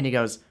looks at me and he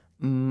goes,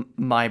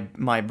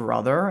 my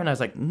brother? And I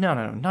was like, no,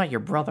 not your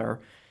brother.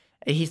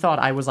 He thought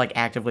I was like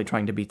actively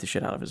trying to beat the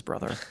shit out of his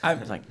brother. I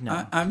was like,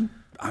 no.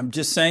 I'm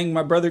just saying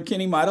my brother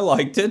Kenny might have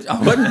liked it.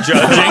 I wasn't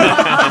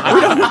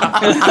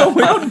judging.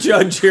 We don't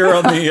judge here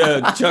on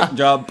the Chuck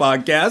Job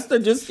podcast. I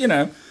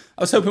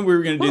was hoping we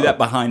were going to do that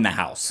behind the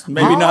house.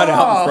 Maybe not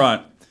out in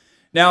front.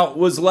 Now,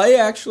 was Lay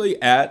actually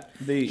at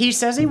the... He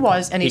says he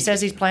was, and he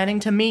says he's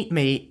planning to meet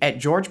me at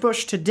George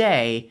Bush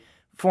today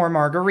for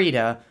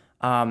margarita.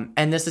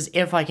 And this is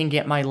if I can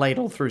get my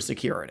ladle through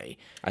security.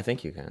 I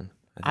think you can.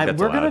 We're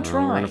going to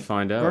try. We're going to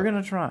find out. We're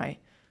going to try.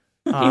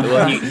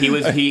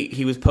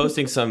 He was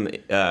posting some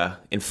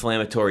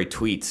inflammatory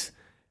tweets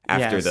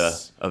after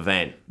the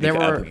event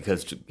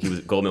because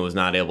Goldman was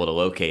not able to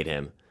locate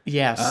him.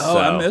 Yes. Oh,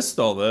 I missed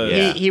all those.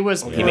 Yeah.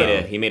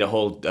 He made a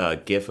whole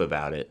GIF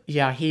about it.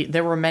 Yeah,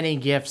 there were many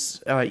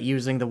GIFs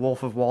using the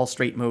Wolf of Wall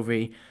Street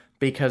movie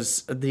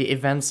because the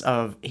events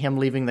of him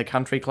leaving the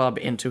country club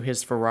into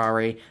his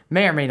Ferrari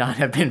may or may not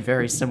have been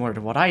very similar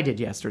to what I did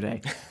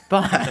yesterday.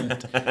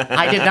 But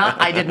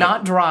I did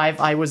not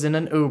drive. I was in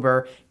an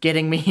Uber.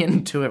 Getting me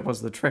into it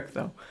was the trick,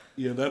 though.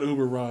 Yeah, that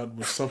Uber ride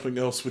was something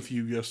else with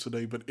you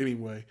yesterday. But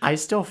anyway, I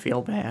still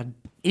feel bad,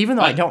 even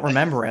though I don't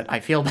remember it.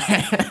 I feel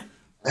bad.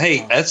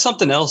 Hey, that's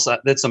something else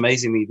that's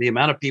amazing me. The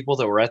amount of people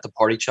that were at the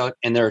party, Chuck,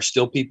 and there are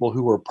still people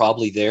who were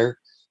probably there.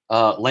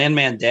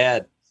 Landman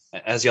Dad,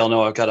 as y'all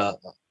know, I've got a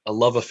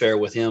love affair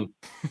with him.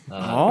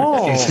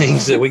 A few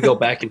things that we go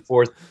back and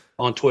forth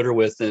on Twitter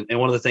with. And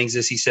one of the things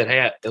is he said,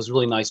 hey, it was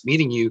really nice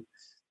meeting you.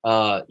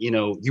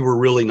 You were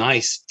really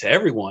nice to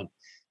everyone.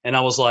 And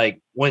I was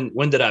like, when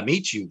did I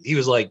meet you? He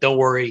was like, don't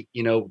worry,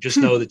 just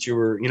know that you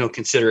were,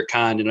 considerate,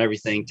 kind and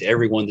everything to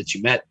everyone that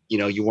you met.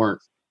 You weren't,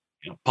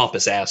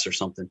 pompous ass or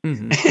something.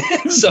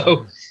 Mm-hmm.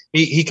 So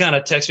he kind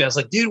of texted me. I was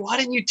like, dude, why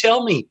didn't you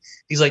tell me?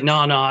 He's like, no,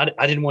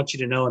 I didn't want you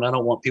to know. And I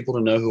don't want people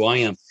to know who I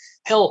am.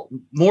 Hell,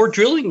 More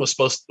Drilling was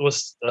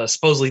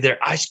supposedly there.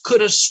 I could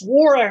have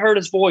swore I heard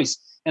his voice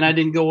and I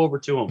didn't go over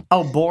to him.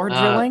 Oh, Boar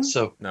Drilling?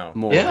 No,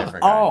 More. Yeah.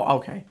 Different guy. Oh,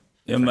 okay.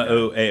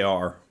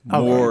 MOAR.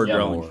 More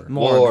Drilling.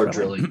 More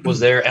Drilling was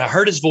there. And I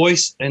heard his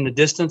voice in the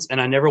distance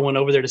and I never went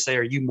over there to say,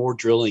 are you More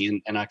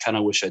Drilling? And I kind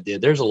of wish I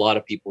did. There's a lot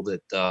of people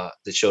that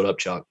showed up,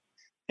 Chuck.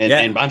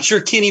 And I'm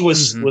sure Kenny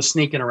was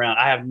sneaking around.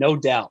 I have no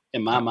doubt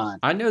in my mind.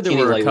 I know there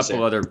were a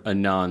couple other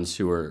Anons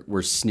who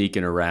were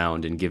sneaking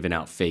around and giving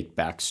out fake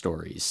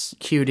backstories.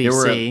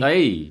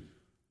 QDC.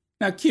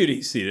 Now,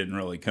 QDC didn't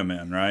really come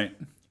in, right?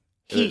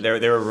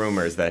 There were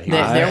rumors that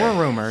there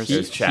were rumors.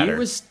 There's chatter.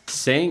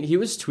 He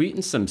was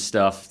tweeting some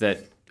stuff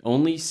that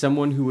only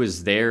someone who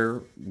was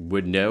there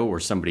would know, or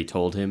somebody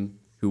told him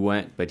who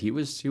went. But he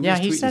was tweeting some stuff. Yeah,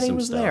 he said he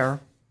was there.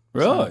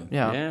 Really? So,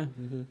 yeah.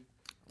 Mm-hmm.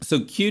 So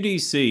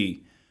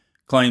QDC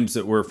claims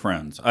that we're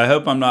friends. I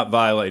hope I'm not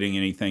violating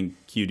anything,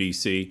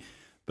 QDC,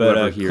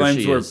 but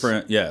claims we're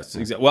friends. Yes,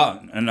 exactly.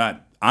 Well, and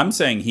I'm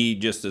saying he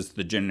just as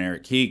the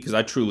generic he because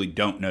I truly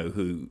don't know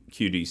who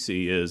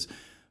QDC is.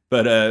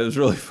 But it was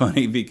really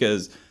funny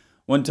because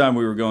one time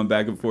we were going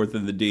back and forth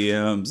in the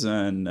DMs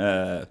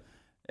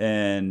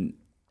and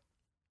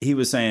he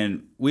was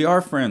saying, we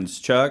are friends,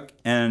 Chuck,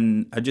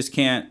 and I just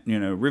can't,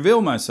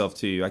 reveal myself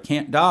to you. I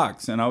can't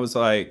dox. And I was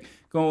like,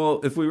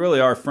 well, if we really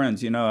are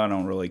friends, I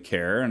don't really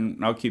care,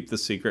 and I'll keep the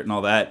secret and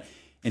all that.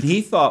 And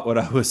he thought what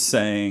I was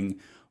saying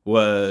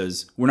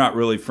was, we're not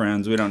really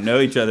friends. We don't know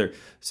each other.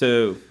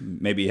 So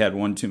maybe he had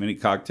one too many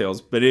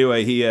cocktails. But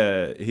anyway, he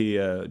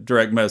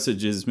direct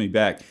messages me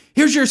back.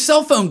 Here's your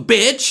cell phone,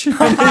 bitch.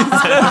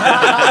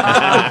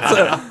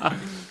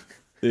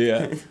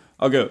 Yeah,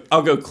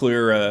 I'll go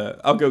clear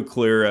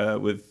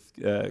with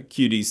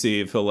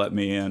QDC if he'll let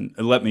me in,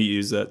 let me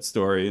use that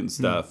story and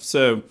stuff.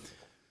 So.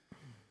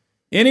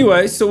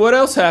 Anyway, so what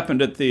else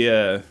happened at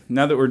the,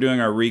 now that we're doing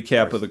our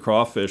recap of the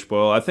Crawfish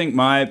Boil, I think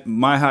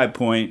my high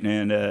point,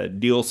 and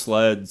Deal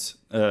Sleds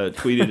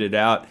tweeted it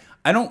out,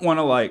 I don't want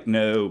to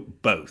know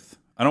both.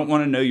 I don't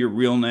want to know your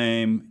real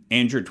name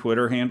and your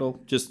Twitter handle.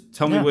 Just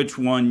tell me which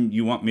one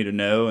you want me to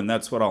know, and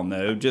that's what I'll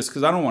know, just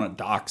because I don't want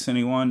to dox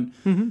anyone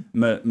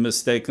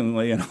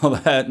mistakenly and all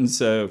that. And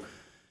so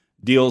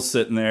Deal's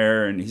sitting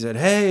there, and he said,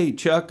 hey,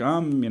 Chuck,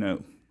 I'm,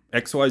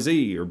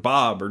 XYZ or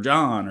Bob or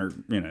John or,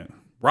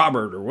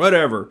 Robert or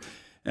whatever.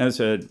 And I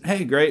said,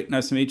 hey, great,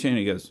 nice to meet you. And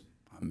he goes,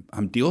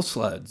 I'm Deal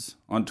Sleds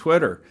on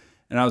Twitter.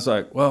 And I was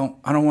like, well,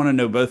 I don't want to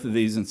know both of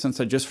these. And since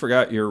I just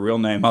forgot your real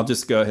name, I'll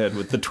just go ahead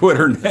with the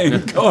Twitter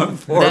name going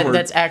forward.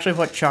 That's actually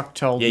what Chuck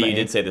told me. Yeah, you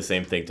did say the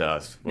same thing to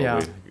us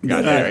when we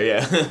got there,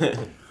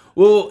 yeah.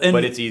 Well,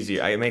 but it's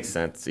easier. It makes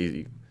sense. It's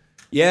easy.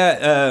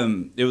 Yeah,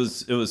 it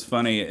was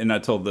funny. And I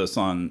told this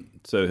on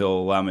so he'll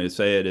allow me to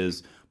say it,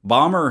 is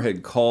Bomber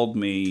had called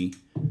me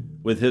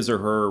with his or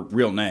her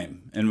real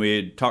name, and we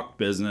had talked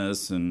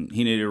business, and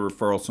he needed a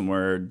referral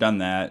somewhere, done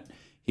that,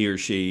 he or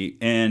she.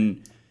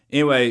 And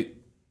anyway,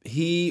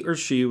 he or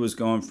she was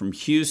going from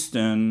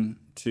Houston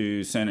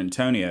to San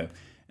Antonio.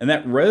 And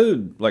that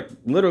road, like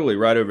literally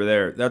right over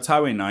there, that's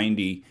Highway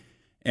 90.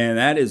 And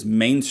that is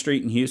Main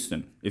Street in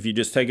Houston, if you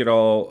just take it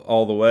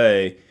all the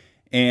way.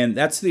 And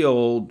that's the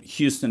old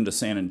Houston to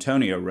San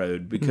Antonio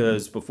road,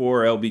 because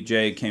before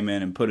LBJ came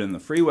in and put in the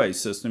freeway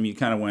system, you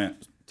kind of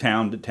went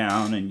town to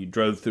town and you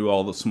drove through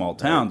all the small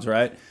towns,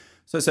 right?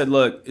 So I said,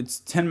 look, it's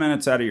 10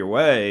 minutes out of your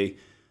way,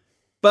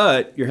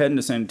 but you're heading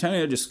to San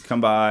Antonio, just come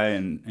by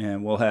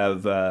and we'll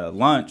have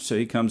lunch. So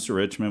he comes to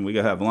Richmond, we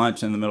go have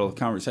lunch. In the middle of the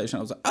conversation,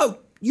 I was like, oh,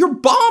 you're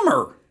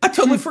Bomber. I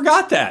totally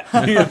forgot that.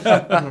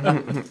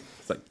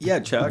 It's like, yeah,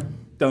 Chuck,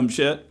 dumb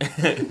shit.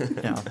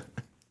 Yeah.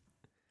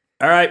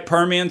 All right,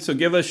 Permian, so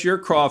give us your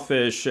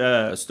crawfish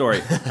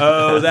story.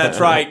 Oh, that's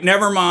right.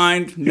 Never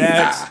mind.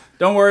 Next.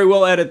 Don't worry,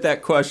 we'll edit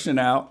that question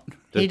out.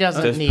 He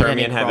doesn't Does need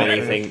Permian any have crawfish.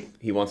 anything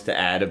he wants to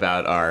add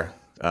about our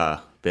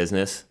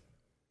business?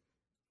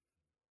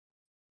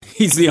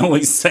 He's the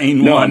only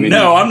sane one.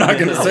 No, I'm not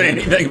going to say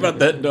anything about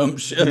that dumb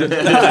shit.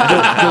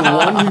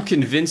 The one who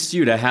convinced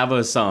you to have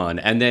us on,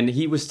 and then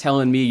he was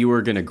telling me you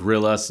were going to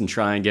grill us and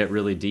try and get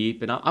really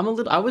deep, and I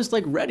was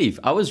like ready.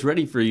 I was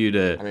ready for you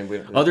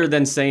to. Other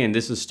than saying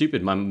this is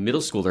stupid, my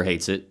middle schooler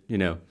hates it. You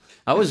know,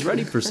 I was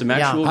ready for some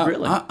actual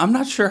grilling. I'm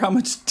not sure how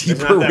much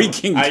deeper we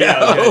can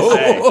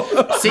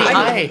go. See,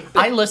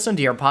 I listened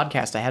to your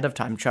podcast ahead of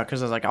time, Chuck,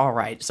 because I was like, all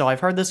right, so I've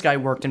heard this guy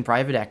worked in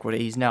private equity.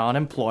 He's now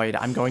unemployed.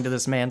 I'm going to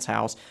this man's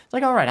house. It's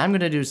like, all right, I'm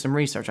going to do some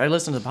research. I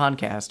listened to the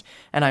podcast,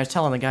 and I was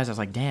telling the guys, I was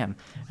like, damn.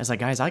 I was like,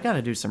 guys, I got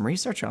to do some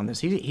research on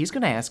this. He's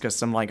going to ask us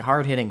some, like,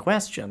 hard-hitting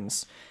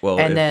questions. Well,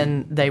 and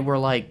then they were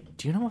like,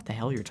 do you know what the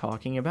hell you're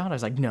talking about? I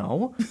was like,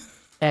 no.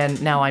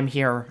 And now I'm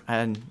here,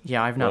 and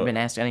yeah, I've not been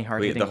asked any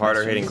hard-hitting questions. The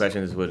harder-hitting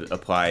questions would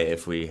apply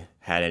if we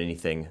had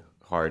anything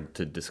hard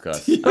to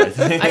discuss.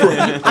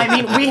 I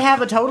mean, we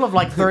have a total of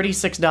like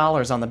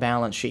 $36 on the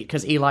balance sheet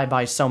because Eli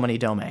buys so many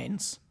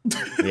domains.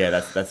 Yeah,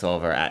 that's all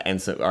of our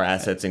and so our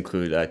assets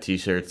include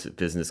T-shirts,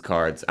 business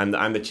cards.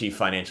 I'm the chief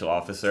financial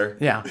officer.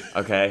 Yeah.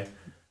 Okay.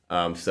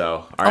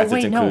 So our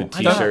assets include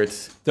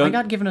T-shirts. I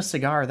got given a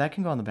cigar that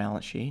can go on the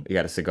balance sheet. You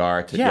got a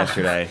cigar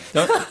yesterday.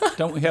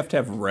 Don't we have to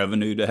have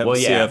revenue to have a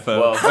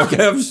CFO?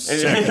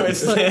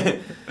 Okay.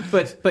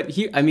 But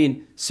here, I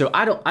mean, so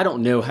I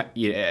don't know how,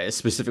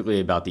 specifically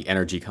about the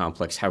energy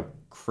complex, how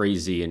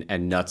crazy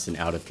and nuts and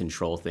out of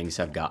control things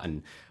have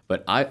gotten.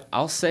 But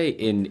I'll say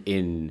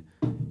in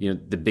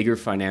the bigger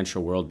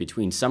financial world,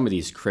 between some of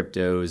these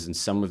cryptos and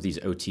some of these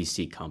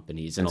OTC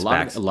companies and a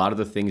lot of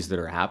the things that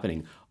are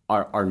happening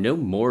are no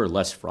more or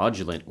less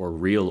fraudulent or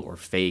real or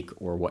fake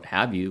or what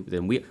have you,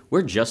 then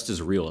we're just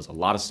as real as a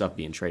lot of stuff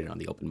being traded on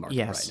the open market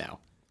right now.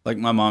 Like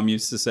my mom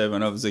used to say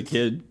when I was a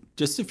kid,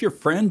 just if your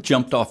friend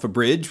jumped off a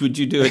bridge, would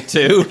you do it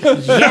too?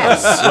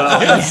 Yes.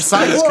 Well, yes,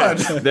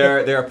 I would.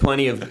 There are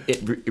plenty of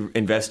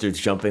investors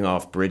jumping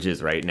off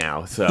bridges right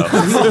now. So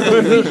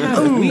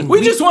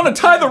we just want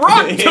to tie the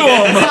rock to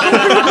them.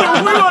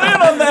 We want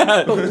in on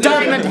that.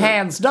 Diamond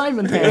hands.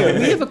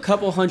 We have a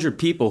couple hundred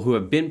people who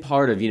have been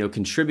part of,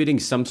 contributing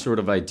some sort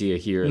of idea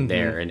here and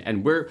there,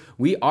 and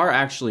we are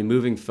actually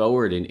moving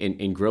forward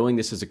in growing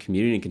this as a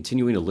community and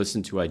continuing to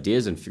listen to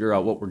ideas and figure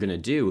out what we're going to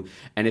do.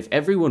 And if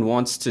everyone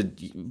wants to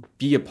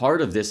be a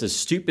part of this, as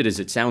stupid as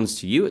it sounds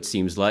to you, it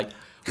seems like,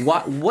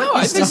 what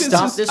is to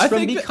stop this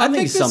from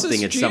becoming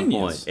something at some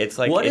point? It's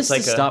like what is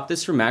to stop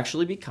this from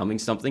actually becoming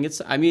something?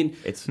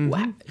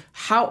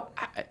 How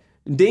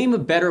name a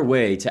better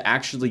way to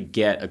actually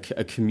get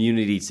a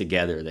community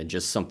together than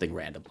just something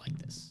random like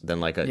this. Than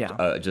like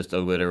just a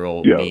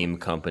literal meme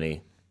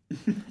company.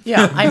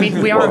 Yeah, I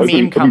mean, we are a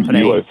meme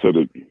company. Eli said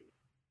it.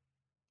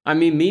 I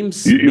mean,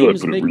 memes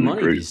make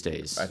money these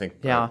days. I think.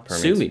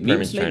 Sue me.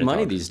 Memes make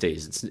money these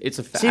days. It's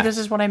a fact. See, this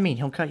is what I mean.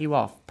 He'll cut you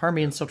off.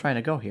 Permian's still trying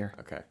to go here.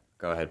 Okay,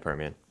 go ahead,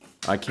 Permian.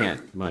 I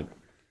can't.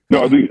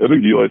 No, I think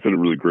Eli said it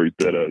really great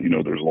that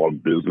there's a lot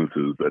of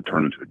businesses that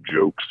turn into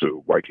jokes.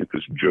 So why can't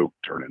this joke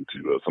turn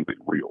into something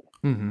real?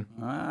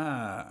 Mm-hmm.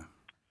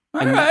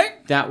 All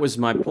right. That was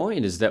my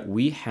point, is that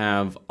we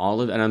have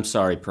all of, and I'm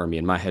sorry,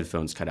 Permian, my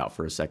headphones cut out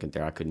for a second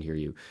there. I couldn't hear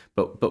you.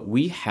 But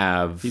we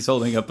have... He's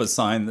holding up a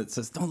sign that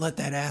says, don't let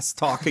that ass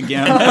talk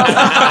again.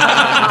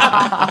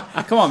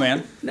 Come on,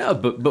 man. No,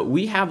 but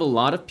we have a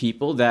lot of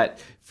people that,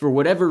 for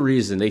whatever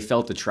reason, they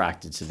felt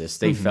attracted to this.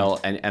 They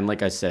felt, and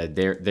like I said,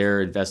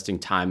 they're investing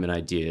time and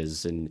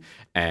ideas and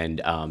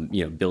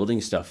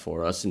building stuff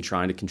for us and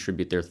trying to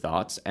contribute their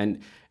thoughts. And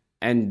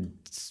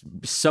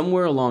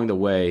somewhere along the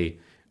way...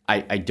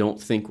 I don't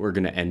think we're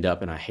going to end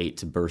up, and I hate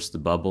to burst the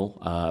bubble,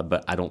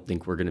 but I don't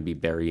think we're going to be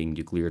burying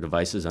nuclear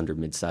devices under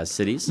mid-sized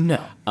cities.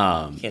 No.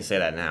 You can't say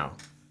that now.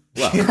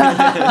 Well,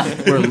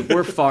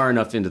 we're far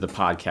enough into the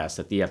podcast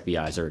that the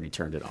FBI's already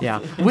turned it off. Yeah,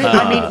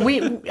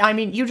 I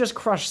mean, you just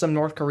crushed some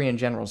North Korean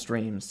generals'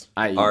 dreams.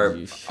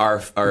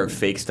 Our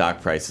fake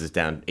stock price is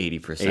down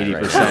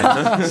 80%.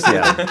 80%.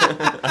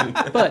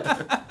 Yeah.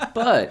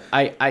 But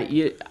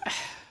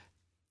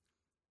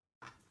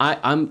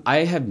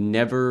I have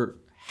never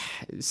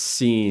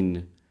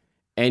seen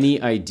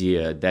any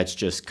idea that's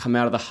just come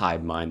out of the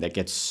hive mind that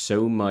gets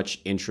so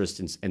much interest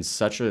and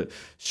such a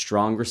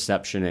strong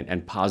reception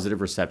and positive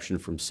reception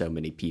from so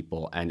many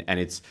people. And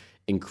it's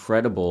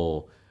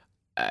incredible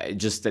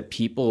just that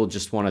people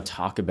just want to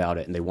talk about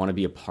it and they want to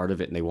be a part of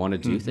it and they want to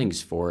do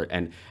things for it.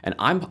 And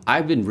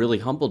I've been really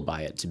humbled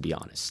by it, to be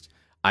honest.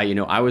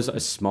 I was a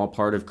small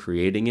part of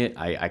creating it.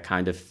 I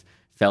kind of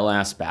fell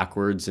ass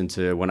backwards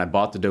into when I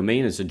bought the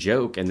domain as a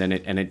joke, and then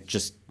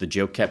the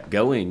joke kept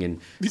going, and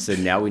said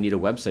now we need a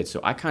website. So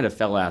I kind of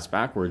fell ass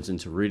backwards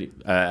into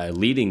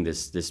leading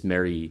this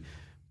merry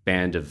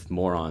band of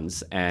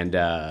morons, and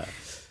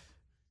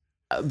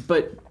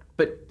but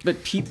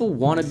people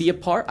want to be a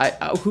part.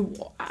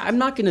 I'm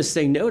not going to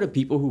say no to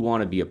people who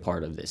want to be a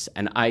part of this,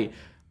 and I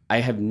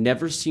have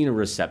never seen a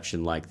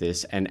reception like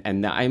this,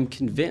 and I'm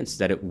convinced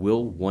that it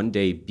will one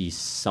day be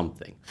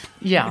something.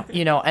 Yeah,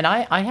 and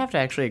I have to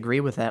actually agree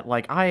with that.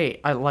 Like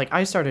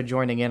I started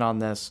joining in on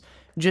this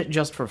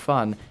just for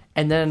fun,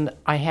 and then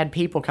I had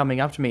people coming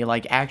up to me,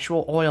 like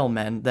actual oil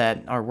men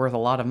that are worth a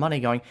lot of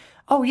money, going,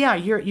 "Oh yeah,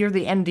 you're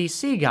the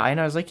NDC guy,"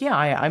 and I was like, "Yeah,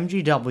 I'm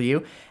GW."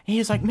 And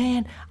he's like,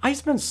 "Man, I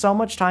spent so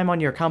much time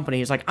on your company."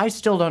 He's like, "I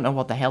still don't know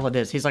what the hell it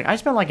is." He's like, "I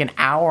spent like an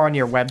hour on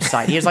your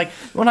website." He's like,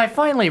 "When I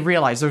finally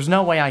realized there's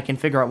no way I can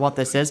figure out what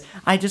this is,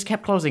 I just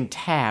kept closing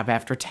tab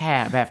after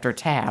tab after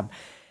tab."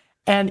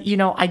 And,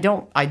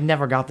 I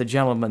never got the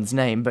gentleman's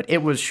name, but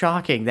it was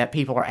shocking that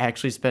people are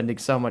actually spending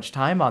so much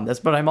time on this.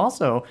 But I'm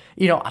also,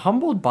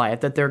 humbled by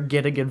it that they're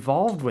getting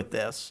involved with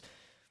this.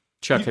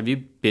 Chuck, have you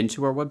been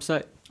to our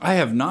website? I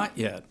have not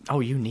yet.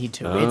 Oh, you need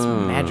to. It's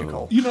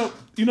magical.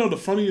 The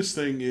funniest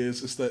thing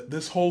is that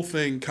this whole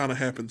thing kind of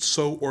happened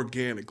so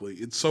organically.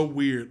 It's so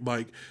weird.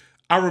 Like,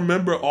 I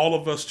remember all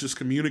of us just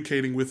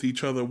communicating with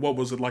each other. What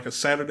was it, like a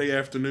Saturday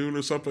afternoon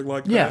or something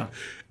like that? Yeah.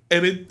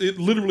 And it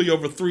literally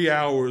over 3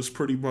 hours,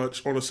 pretty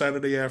much, on a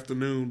Saturday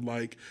afternoon,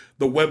 like,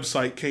 the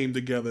website came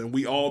together. And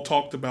we all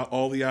talked about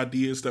all the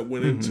ideas that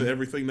went into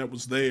everything that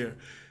was there.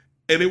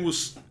 And it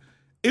was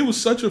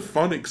such a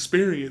fun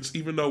experience,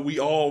 even though we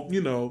all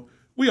knew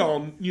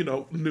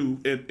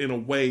in a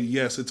way,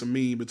 yes, it's a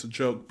meme, it's a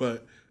joke,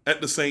 but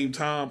at the same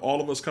time, all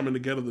of us coming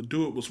together to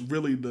do it was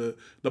really the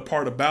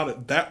part about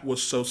it that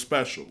was so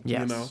special.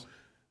 Yes.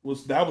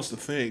 That was the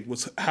thing,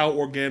 was how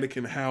organic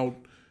and how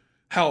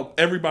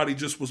everybody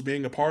just was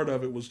being a part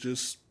of it was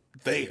just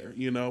there.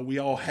 We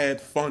all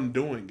had fun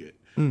doing it.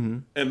 Mm-hmm.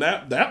 And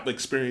that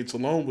experience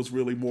alone was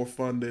really more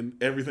fun than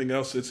everything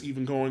else that's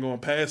even going on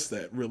past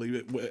that,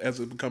 really,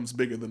 as it becomes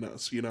bigger than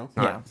us, Yeah.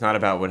 It's not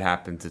about what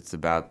happens, it's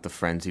about the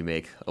friends you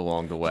make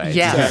along the way.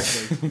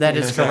 Yes, exactly. That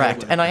is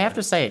correct. And I have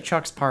to say, at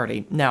Chuck's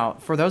party, now,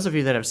 for those of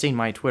you that have seen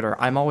my Twitter,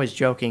 I'm always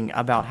joking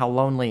about how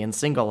lonely and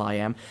single I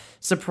am.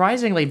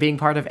 Surprisingly, being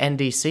part of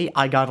NDC,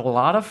 I got a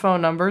lot of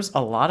phone numbers,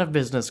 a lot of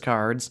business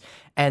cards,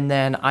 and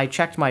then I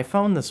checked my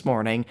phone this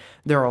morning.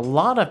 There are a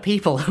lot of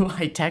people who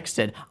I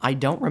texted. I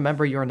don't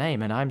remember your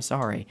name, and I'm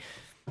sorry.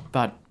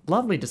 But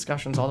lovely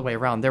discussions all the way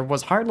around. There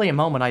was hardly a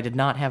moment I did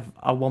not have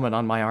a woman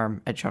on my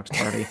arm at Chuck's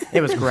party.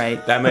 It was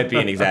great. That might be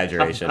an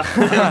exaggeration.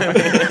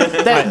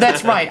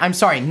 That's right. I'm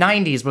sorry.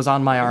 90s was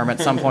on my arm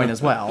at some point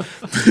as well.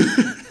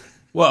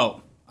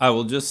 Well, I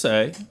will just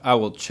say, I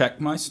will check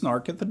my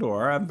snark at the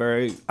door. I've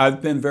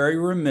been very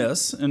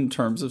remiss in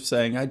terms of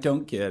saying I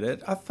don't get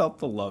it. I felt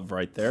the love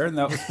right there, and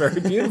that was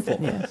very beautiful.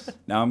 Yes.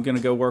 Now I'm going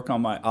to go work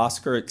on my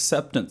Oscar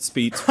acceptance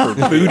speech for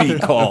Booty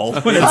Call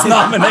when it's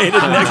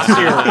nominated next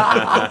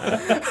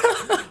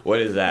year.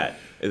 What is that?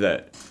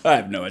 I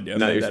have no idea.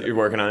 No, you're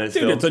working on it Dude,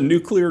 still? it's a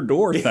nuclear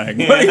door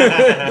thing.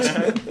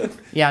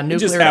 Yeah, nuclear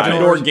just happened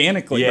door.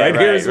 organically right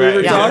here as we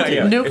were talking.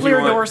 Yeah. Nuclear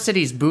Door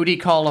City's Booty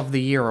Call of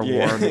the Year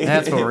award.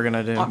 That's what we're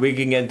going to do. We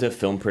can get into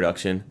film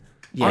production.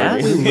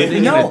 Yes.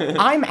 No,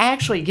 I'm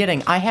actually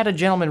getting... I had a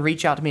gentleman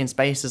reach out to me in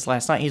Spaces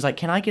last night. He's like,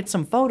 "Can I get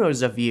some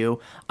photos of you?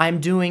 I'm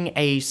doing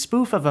a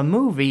spoof of a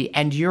movie,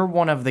 and you're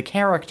one of the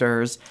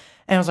characters."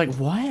 And I was like,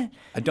 "What?"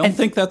 I don't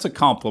think that's a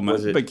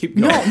compliment, but keep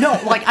going. No,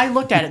 like, I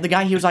looked at it. The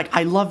guy, he was like,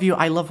 "I love you.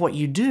 I love what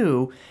you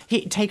do.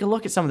 Take a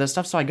look at some of this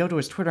stuff." So I go to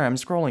his Twitter. I'm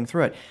scrolling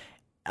through it.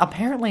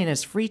 Apparently, in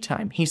his free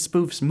time, he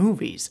spoofs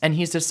movies, and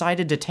he's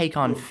decided to take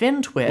on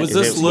FinTwit. Was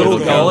this Little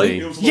Gully?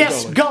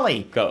 Yes,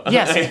 Gully.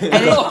 Yes.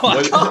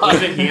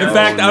 In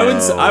fact,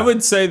 I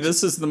would say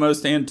this is the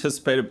most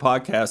anticipated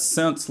podcast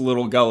since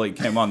Little Gully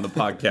came on the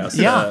podcast.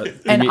 Yeah,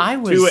 and I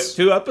was...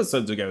 Two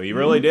episodes ago, he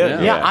really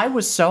did. Yeah, I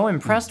was so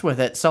impressed with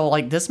it. So,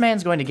 like, this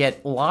man's going to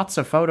get lots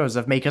of photos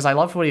of me, because I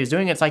loved what he was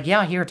doing. It's like,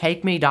 yeah, here,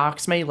 take me,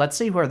 dox me. Let's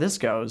see where this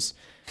goes.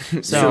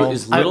 So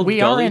is Little we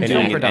Gully are in doing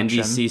film an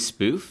production. NBC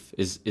spoof?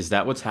 Is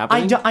that what's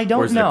happening? I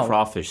don't or is know. It a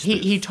crawfish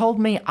spoof? He told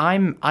me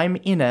I'm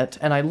in it,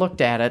 and I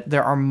looked at it.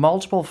 There are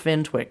multiple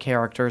Fintwit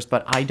characters,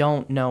 but I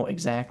don't know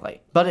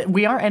exactly. But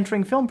we are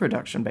entering film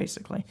production,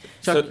 basically.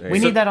 So we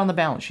need that on the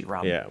balance sheet,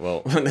 Rob. Yeah,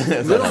 well,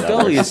 Little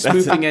Gully is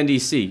spoofing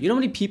NDC. You know how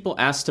many people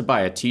asked to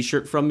buy a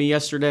T-shirt from me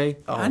yesterday?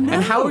 Oh, And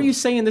how are you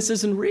saying this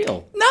isn't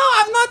real? No,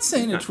 I'm not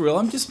saying it's real.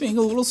 I'm just being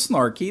a little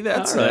snarky.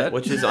 That's All right, it.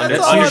 which is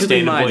That's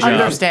understandable. my job.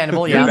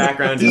 Understandable, Your yeah.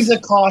 background He's is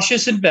a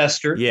cautious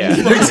investor. yeah.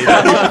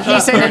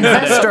 He's an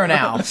investor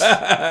now.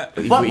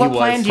 What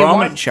plan do you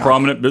want, Chuck?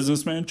 Prominent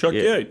businessman Chuck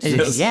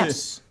Yates.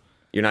 Yes.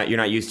 You're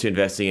not used to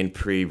investing in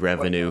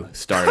pre-revenue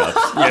startups.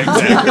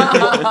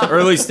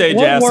 Early stage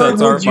What assets word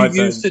would aren't you my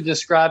thing. use to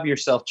describe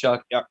yourself,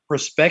 Chuck?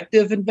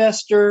 Prospective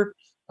investor,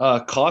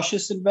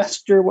 cautious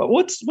investor.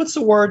 What's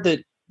the word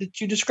that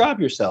you describe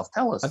yourself?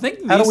 Tell us. I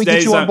think How do we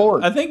get you on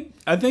board? I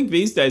think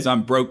these days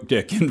I'm broke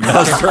dick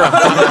investor.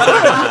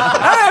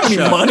 I don't have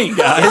any money,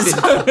 guys.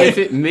 If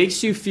it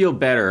makes you feel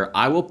better,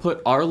 I will put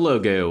our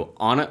logo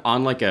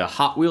on like a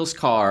Hot Wheels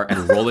car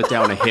and roll it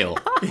down a hill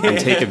and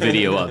take a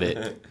no of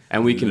it.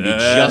 And we can be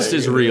just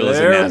as real as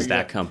a There we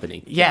NASDAQ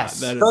company.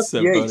 Yes. That Chuck is so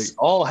funny. Yates,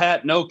 all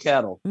hat, no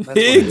cattle. That's what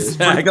it is.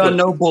 Exactly. Free gun,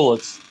 no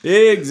bullets.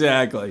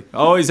 Exactly.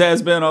 Always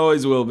has been,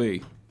 always will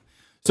be.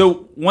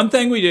 So one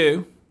thing we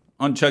do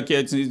on Chuck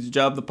Yates Needs a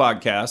Job, the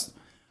podcast,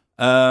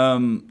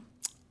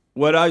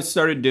 what I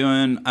started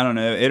doing, I don't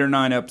know, 8 or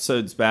 9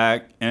 episodes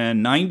back,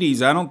 and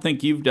 90s, I don't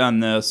think you've done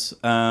this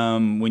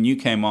when you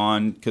came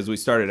on, because we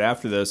started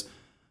after this,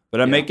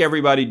 but I make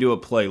everybody do a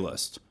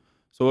playlist.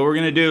 So what we're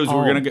going to do is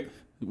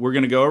we're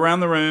going to go around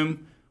the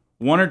room,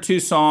 1 or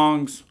 2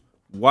 songs,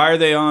 why are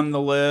they on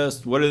the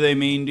list, what do they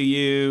mean to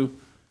you?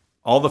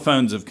 All the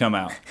phones have come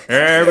out.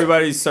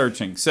 Everybody's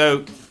searching.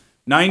 So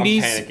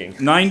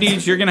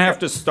 90s, you're going to have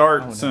to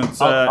start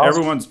since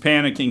everyone's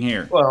panicking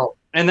here. Well,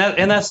 and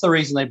that's the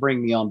reason they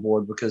bring me on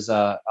board, because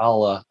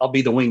I'll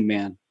be the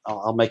wingman.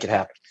 I'll make it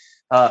happen.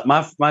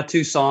 My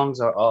 2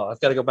 songs are I've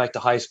got to go back to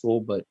high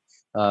school, but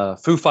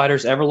Foo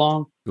Fighters,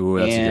 Everlong, Ooh,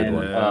 that's and a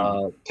good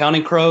one.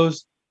 Counting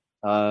Crows,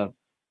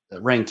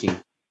 Rain King.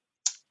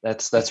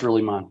 That's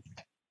really mine.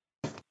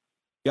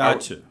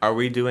 Gotcha. Are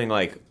we doing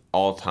like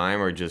all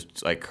time or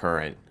just like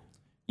current?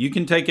 You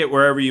can take it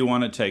wherever you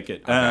want to take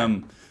it.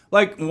 Okay.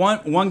 Like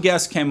one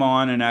guest came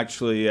on and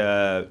actually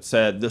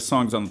said this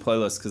song's on the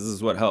playlist because this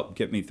is what helped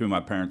get me through my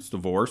parents'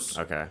 divorce.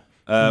 Okay.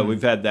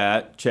 We've had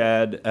that.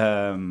 Chad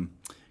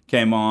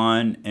came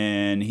on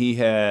and he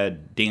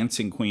had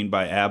Dancing Queen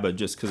by ABBA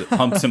just because it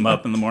pumps him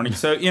up in the morning.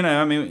 So,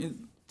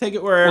 take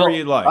it wherever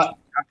you'd like.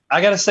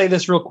 I got to say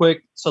this real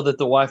quick so that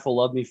the wife will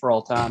love me for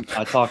all time.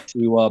 I talked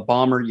to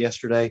Bomber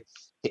yesterday.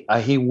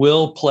 He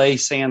will play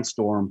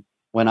Sandstorm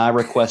when I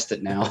request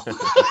it now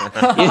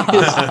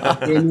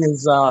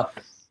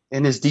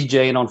in his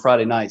DJing on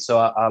Friday night. So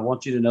I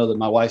want you to know that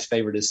my wife's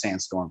favorite is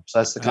Sandstorm. So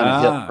that's the kind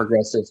of hip,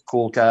 progressive,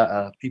 cool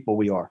people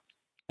we are.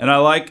 And I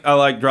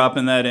like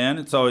dropping that in.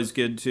 It's always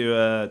good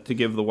to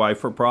give the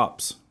wife her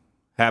props.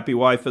 Happy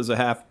wife is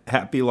a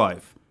happy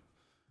life.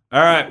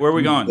 All right, where are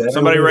we going?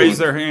 Somebody raise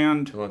their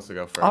hand. Who wants to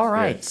go first? All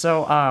right,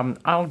 so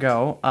I'll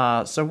go.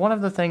 So one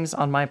of the things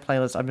on my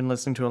playlist I've been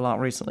listening to a lot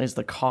recently is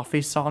the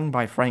Coffee Song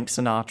by Frank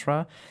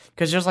Sinatra,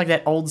 because just like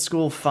that old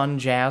school fun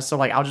jazz. So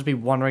like I'll just be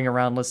wandering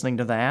around listening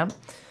to that.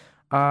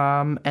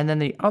 And then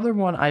the other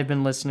one I've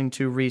been listening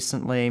to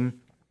recently,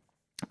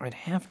 I'd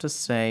have to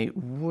say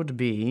would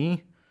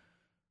be,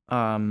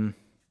 I've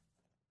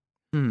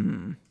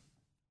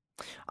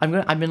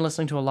been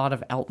listening to a lot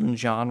of Elton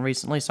John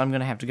recently, so I'm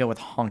gonna have to go with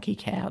Honky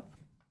Cat.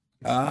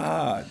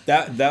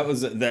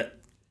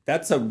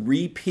 That's a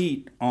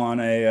repeat on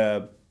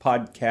a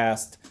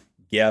podcast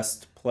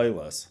guest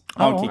playlist.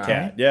 Honky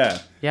Cat, yeah.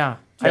 Yeah,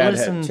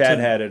 Chad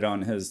had it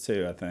on his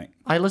too, I think.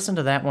 I listened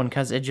to that one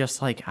because it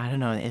just like, I don't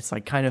know, it's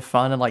like kind of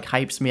fun and like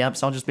hypes me up,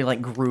 so I'll just be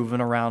like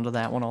grooving around to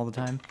that one all the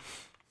time.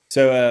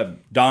 So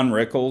Don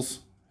Rickles,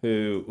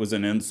 who was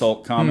an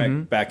insult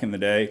comic back in the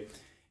day,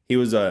 he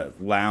was a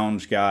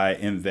lounge guy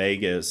in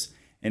Vegas,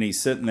 and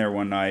he's sitting there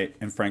one night,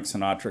 and Frank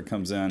Sinatra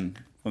comes in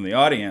from the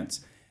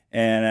audience,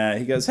 and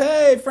he goes,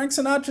 "Hey, Frank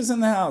Sinatra's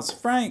in the house.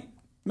 Frank,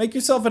 make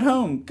yourself at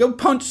home. Go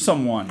punch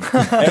someone."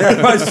 And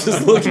everybody's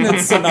just looking at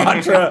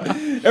Sinatra.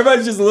 And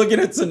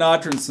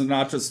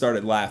Sinatra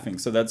started laughing.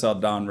 So that's how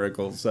Don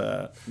Rickles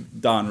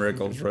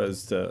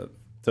rose to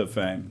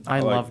fame.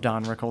 I love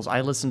Don Rickles.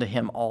 I listen to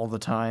him all the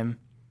time.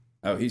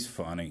 Oh, he's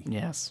funny.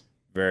 Yes.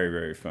 Very,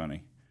 very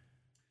funny.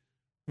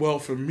 Well,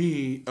 for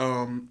me,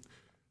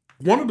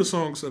 one of the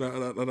songs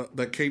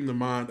that came to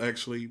mind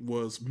actually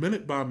was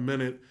 "Minute by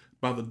Minute"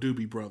 by the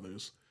Doobie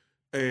Brothers,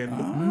 and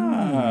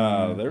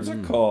there's a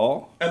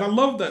call. And I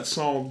love that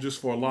song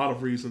just for a lot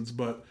of reasons.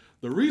 But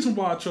the reason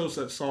why I chose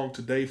that song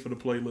today for the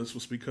playlist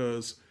was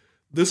because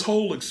this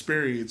whole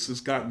experience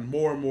has gotten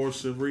more and more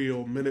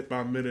surreal minute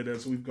by minute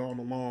as we've gone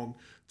along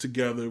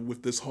together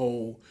with this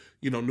whole,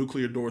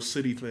 Nuclear Door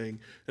City thing.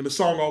 And the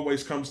song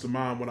always comes to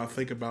mind when I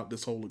think about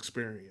this whole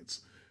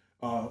experience.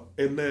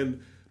 And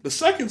then The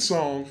second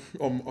song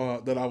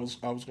that I was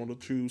going to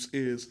choose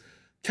is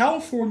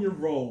California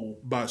Roll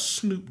by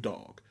Snoop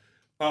Dogg.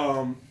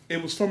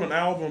 It was from an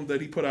album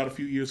that he put out a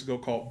few years ago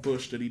called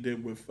Bush that he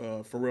did with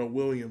Pharrell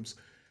Williams.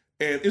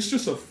 And it's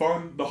just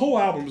the whole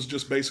album is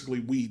just basically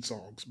weed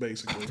songs,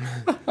 basically.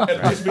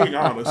 And just being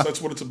honest,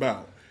 that's what it's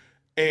about.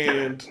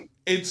 And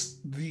it's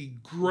the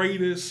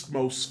greatest,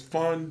 most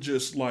fun,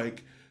 just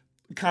like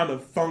kind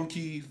of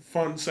funky,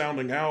 fun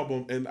sounding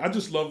album. And I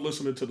just love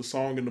listening to the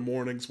song in the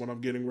mornings when I'm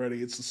getting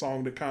ready. It's the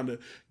song that kind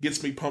of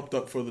gets me pumped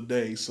up for the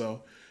day.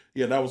 So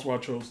yeah, that was why I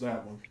chose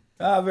that one.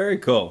 Very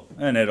cool.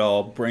 And it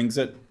all brings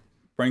it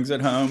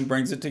home,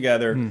 brings it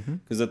together.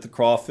 Because at the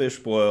Crawfish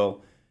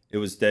Boil, it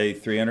was day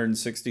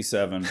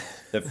 367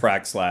 that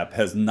Frack Slap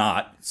has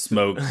not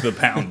smoked the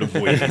pound of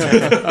weed.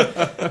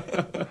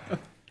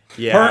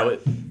 Yeah.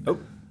 Go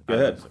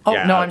ahead. Oh,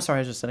 no, I'm sorry.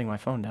 I was just setting my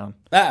phone down.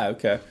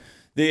 Okay.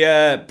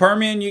 The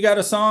Permian, you got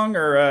a song,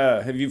 or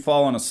have you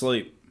fallen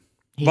asleep?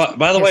 But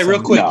by the way,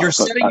 real quick, you're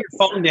setting your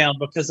phone down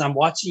because I'm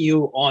watching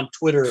you on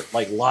Twitter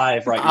like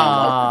live right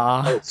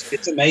now.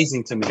 It's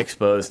amazing to me.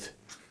 Exposed.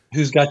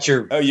 Who's got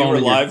your? Oh, you were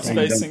live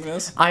spacing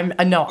this? I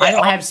don't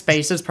have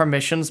Spaces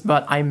permissions,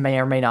 but I may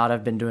or may not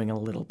have been doing a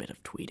little bit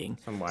of tweeting.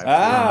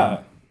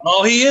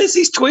 Oh, he is.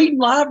 He's tweeting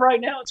live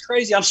right now. It's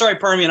crazy. I'm sorry,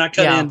 Permian. I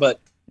cut in, but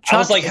I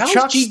was like, how is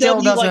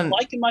GW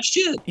liking my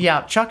shit?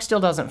 Yeah, Chuck still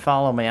doesn't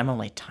follow me. I'm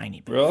only a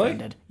tiny bit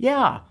offended.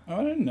 Yeah. Oh,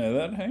 I didn't know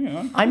that. Hang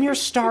on. I'm your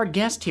star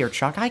guest here,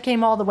 Chuck. I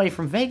came all the way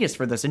from Vegas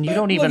for this, and you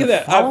don't even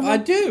follow me? I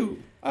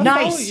do.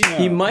 Nice.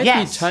 He might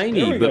be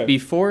tiny, but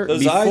before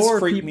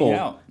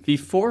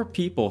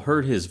people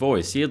heard his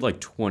voice, he had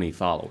like 20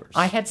 followers.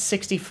 I had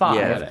 65.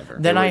 Yeah,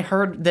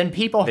 whatever. Then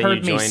people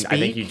heard me speak. I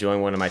think you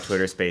joined one of my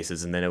Twitter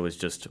Spaces, and then it was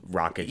just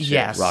rocket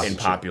ship in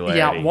popularity.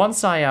 Yeah,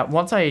 once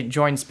I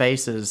joined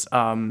Spaces,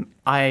 I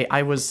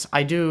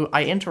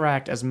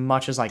interact as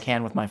much as I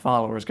can with my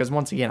followers because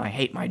once again I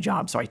hate my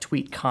job, so I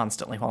tweet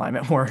constantly while I'm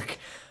at work.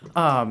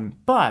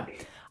 But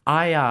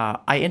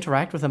I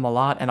interact with them a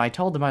lot, and I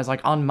told them, I was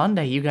like, on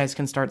Monday, you guys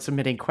can start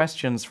submitting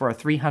questions for a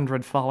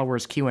 300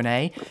 followers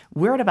Q&A.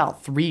 We're at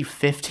about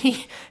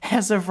 350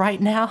 as of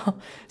right now,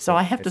 so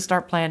I have to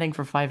start planning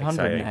for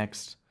 500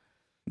 next.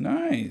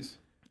 Nice.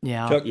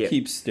 Yeah. Chuck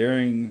keeps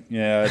staring.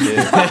 Yeah, I did.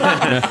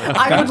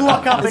 I would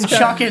look up, and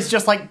Chuck is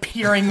just like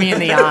peering me in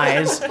the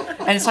eyes,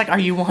 and it's like, are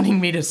you wanting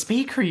me to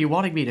speak, or are you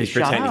wanting me to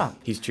shut up?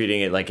 He's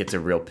treating it like it's a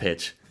real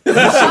pitch.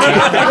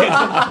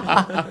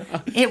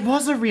 It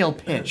was a real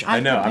pitch. I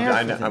know.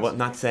 I'm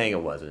not saying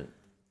it wasn't.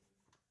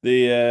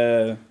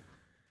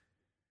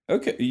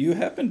 Okay, you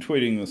have been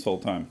tweeting this whole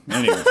time.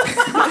 Anyway,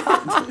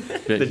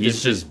 but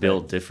he's just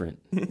built different.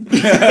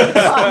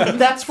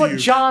 That's what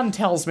John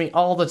tells me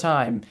all the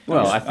time.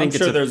 Well, I'm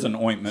sure there's an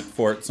ointment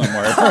for it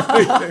somewhere.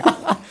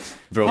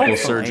 Vocal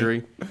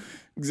surgery.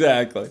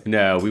 Exactly.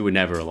 No, we would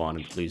never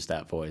want to lose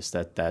that voice.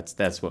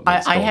 That's what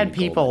makes I had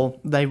people,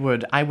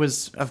 I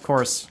was, of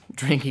course,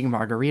 drinking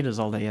margaritas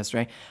all day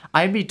yesterday.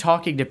 I'd be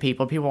talking to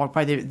people walk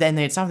by, then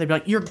they'd stop, they'd be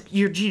like, you're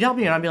GW,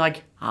 and I'd be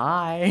like,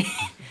 hi.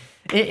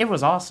 It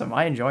was awesome.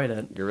 I enjoyed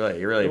it. You're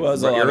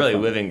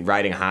really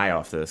riding high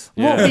off this.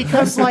 Well,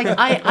 because like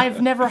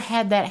I've never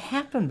had that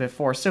happen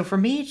before. So for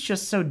me, it's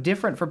just so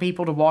different for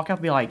people to walk up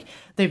and be like,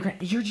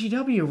 "You're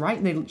GW, right?"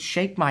 And they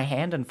shake my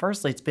hand. And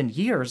firstly, it's been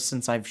years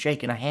since I've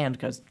shaken a hand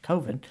because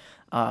COVID.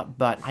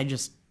 But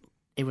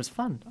it was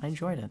fun. I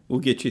enjoyed it. We'll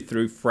get you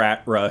through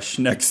Frat Rush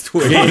next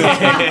week.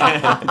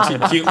 It's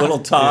a cute little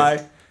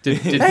tie. Did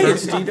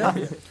first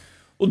GW?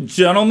 Well,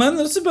 gentlemen,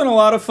 this has been a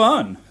lot of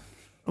fun.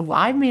 Well,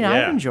 I mean,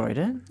 I've enjoyed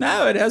it.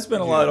 No, it has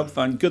been a lot of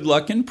fun. Good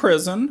luck in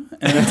prison.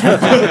 You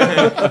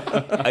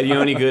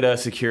know any good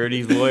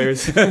security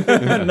lawyers?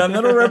 None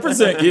that'll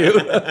represent you.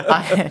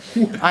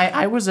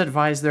 I was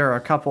advised there are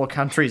a couple of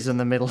countries in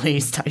the Middle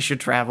East I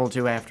should travel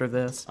to after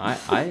this.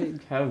 I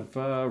have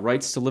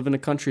rights to live in a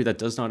country that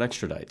does not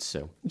extradite,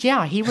 so...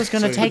 Yeah, he was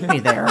going to take me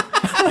there.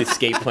 The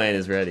escape plan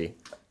is ready.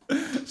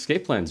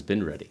 Escape plan's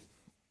been ready.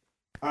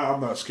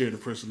 I'm not scared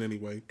of prison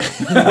anyway.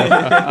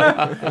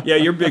 Yeah,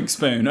 you're Big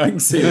Spoon. I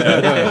can see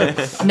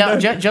that. No,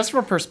 just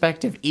for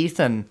perspective,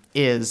 Ethan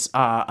is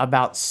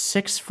about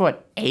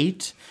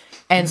 6'8",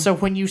 and so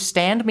when you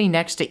stand me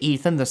next to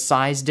Ethan, the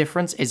size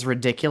difference is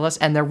ridiculous.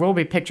 And there will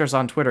be pictures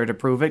on Twitter to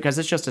prove it because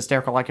it's just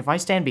hysterical. Like if I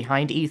stand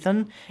behind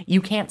Ethan, you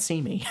can't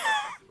see me.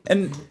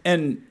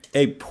 And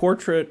a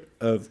portrait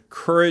of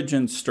courage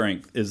and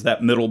strength is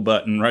that middle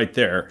button right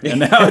there,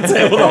 and now it's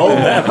able to hold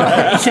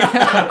that.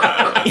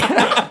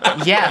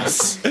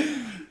 Yes.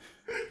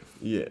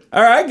 Yeah.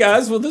 All right,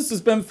 guys. Well, this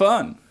has been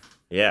fun.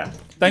 Yeah.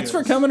 Thanks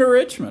for coming to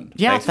Richmond.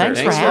 Yeah, thanks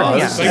for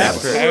having us.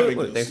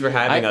 Thanks for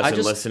having us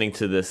and listening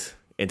to this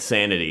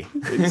insanity.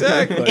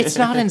 Exactly. It's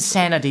not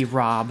insanity,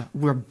 Rob.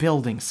 We're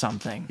building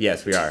something.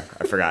 Yes, we are.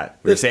 I forgot.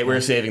 We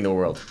were saving the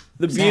world.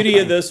 The beauty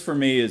of this for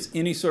me is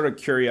any sort of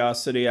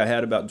curiosity I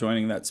had about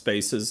joining that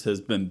Spaces has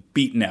been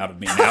beaten out of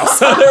me now.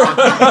 So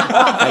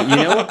you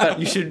know what?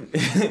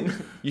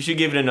 You should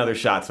give it another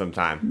shot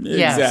sometime.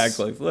 Yes.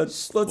 Exactly.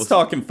 Let's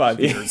talk in 5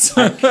 years.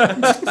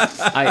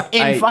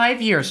 In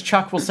 5 years,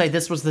 Chuck will say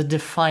this was the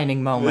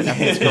defining moment of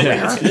his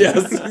career.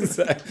 Yes,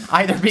 exactly.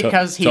 Either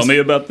because he's Tell me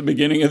about the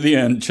beginning of the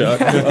end, Chuck.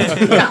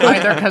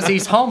 either because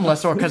he's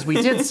homeless or because we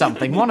did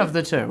something. One of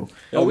the two.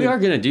 Oh, we are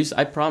gonna do.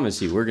 I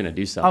promise you, we're gonna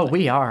do something. Oh,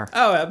 we are.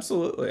 Oh,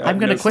 absolutely. I'm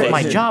going to quit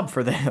my job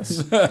for this.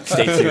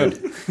 Stay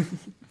tuned.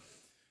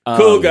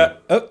 Cool guy.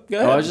 Oh, go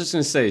ahead. I was just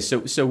gonna say,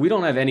 so we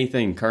don't have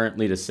anything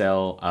currently to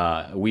sell.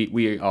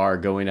 We are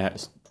going to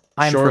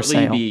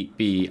shortly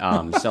be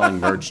selling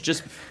merch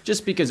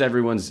just because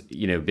everyone's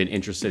been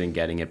interested in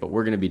getting it, but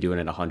we're going to be doing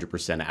it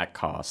 100% at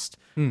cost.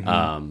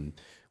 Mm-hmm.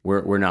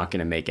 We're not going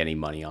to make any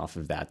money off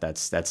of that.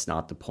 That's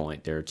not the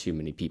point. There are too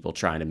many people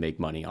trying to make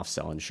money off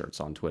selling shirts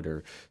on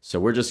Twitter.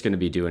 So we're just going to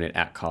be doing it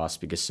at cost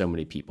because so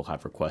many people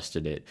have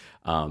requested it.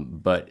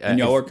 And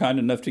y'all were kind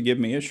enough to give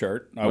me a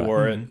shirt. I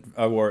wore it.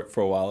 I wore it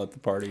for a while at the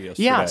party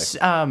yesterday. Yes,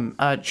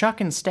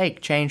 Chuck and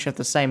Steak changed at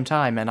the same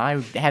time, and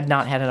I had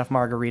not had enough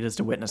margaritas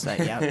to witness that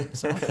yet.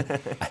 So.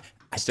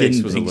 I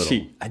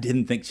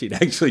didn't think she'd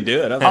actually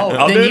do it.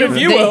 I'll do it if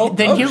you will.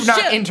 Then you've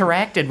not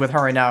interacted with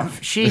her enough.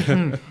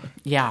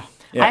 Yeah.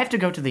 I have to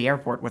go to the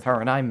airport with her,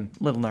 and I'm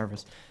a little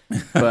nervous.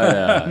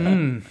 But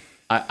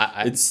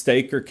it's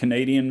Steak or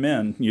Canadian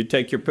men. You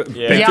take your pick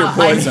your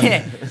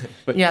poison.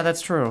 Yeah,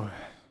 that's true.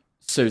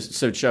 So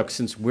Chuck,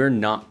 since we're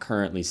not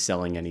currently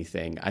selling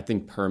anything, I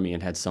think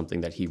Permian had something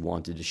that he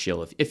wanted to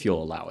shill if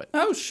you'll allow it.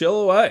 Oh,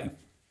 shill away.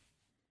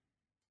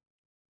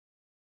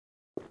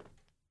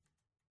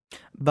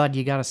 Bud,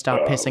 you got to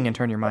stop pissing and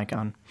turn your mic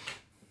on.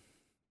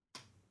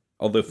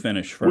 Although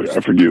finish first. Wait, I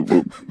forget.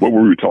 What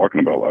were we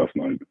talking about last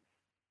night?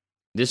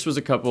 This was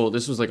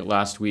like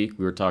last week.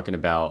 We were talking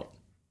about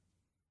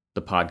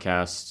the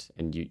podcast,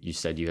 and you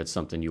said you had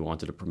something you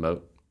wanted to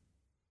promote.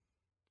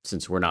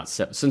 Since we're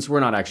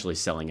not actually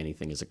selling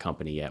anything as a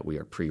company yet, we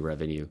are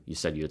pre-revenue. You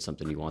said you had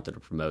something you wanted to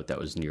promote that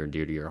was near and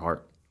dear to your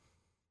heart.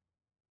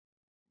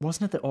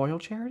 Wasn't it the oil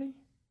charity?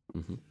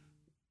 Mm-hmm.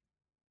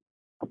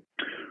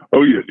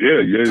 Oh yeah.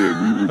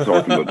 We were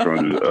talking about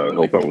trying to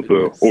help out with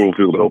the oil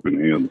field helping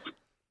hands.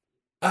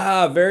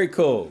 Ah, very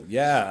cool.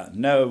 Yeah.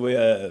 No, we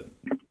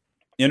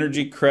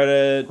Energy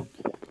Credit,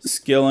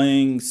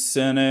 Skilling,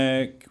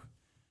 Cynic,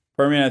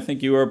 Permian, I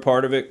think you were a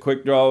part of it.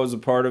 Quick Draw was a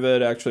part of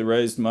it. Actually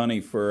raised money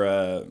for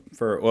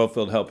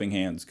Oilfield Helping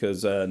Hands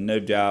because no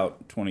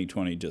doubt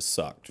 2020 just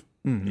sucked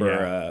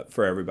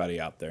for everybody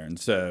out there. And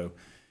so,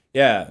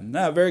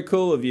 very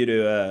cool of you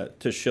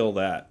to shill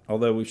that.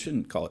 Although we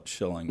shouldn't call it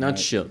shilling. Not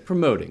shill,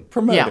 promoting.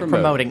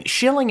 Promoting.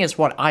 Shilling is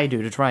what I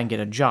do to try and get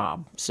a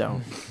job.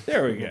 So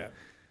there we go.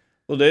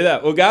 We'll do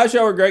that. Well, guys,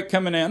 y'all were great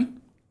coming in.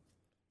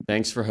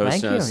 Thanks for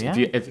hosting us. Yeah.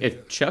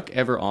 If Chuck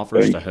ever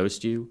offers to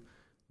host you,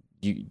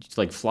 you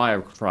fly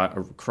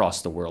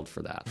across the world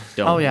for that.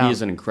 He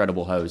is an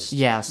incredible host.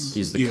 Yes,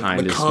 he's the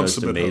kindest,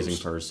 most amazing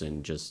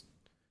person. Just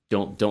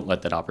don't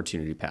let that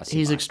opportunity pass.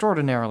 He's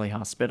extraordinarily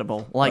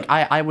hospitable. Like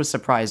I was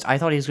surprised. I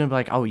thought he was going to be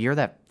like, "Oh, you're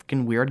that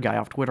fucking weird guy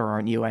off Twitter,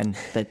 aren't you?" And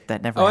that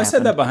never. happened. I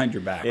said that behind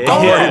your back. Don't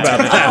worry about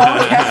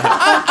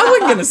that. I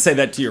wasn't going to say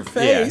that to your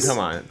face. Yeah, come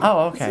on.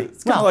 Oh, okay.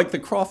 It's kind of like the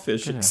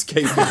crawfish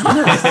escaping.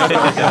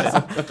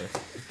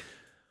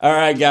 All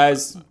right,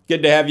 guys.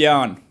 Good to have you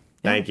on.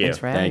 Thank you. Thanks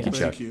for having Thank you,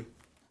 Chuck. Thank you.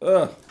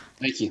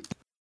 Thank you.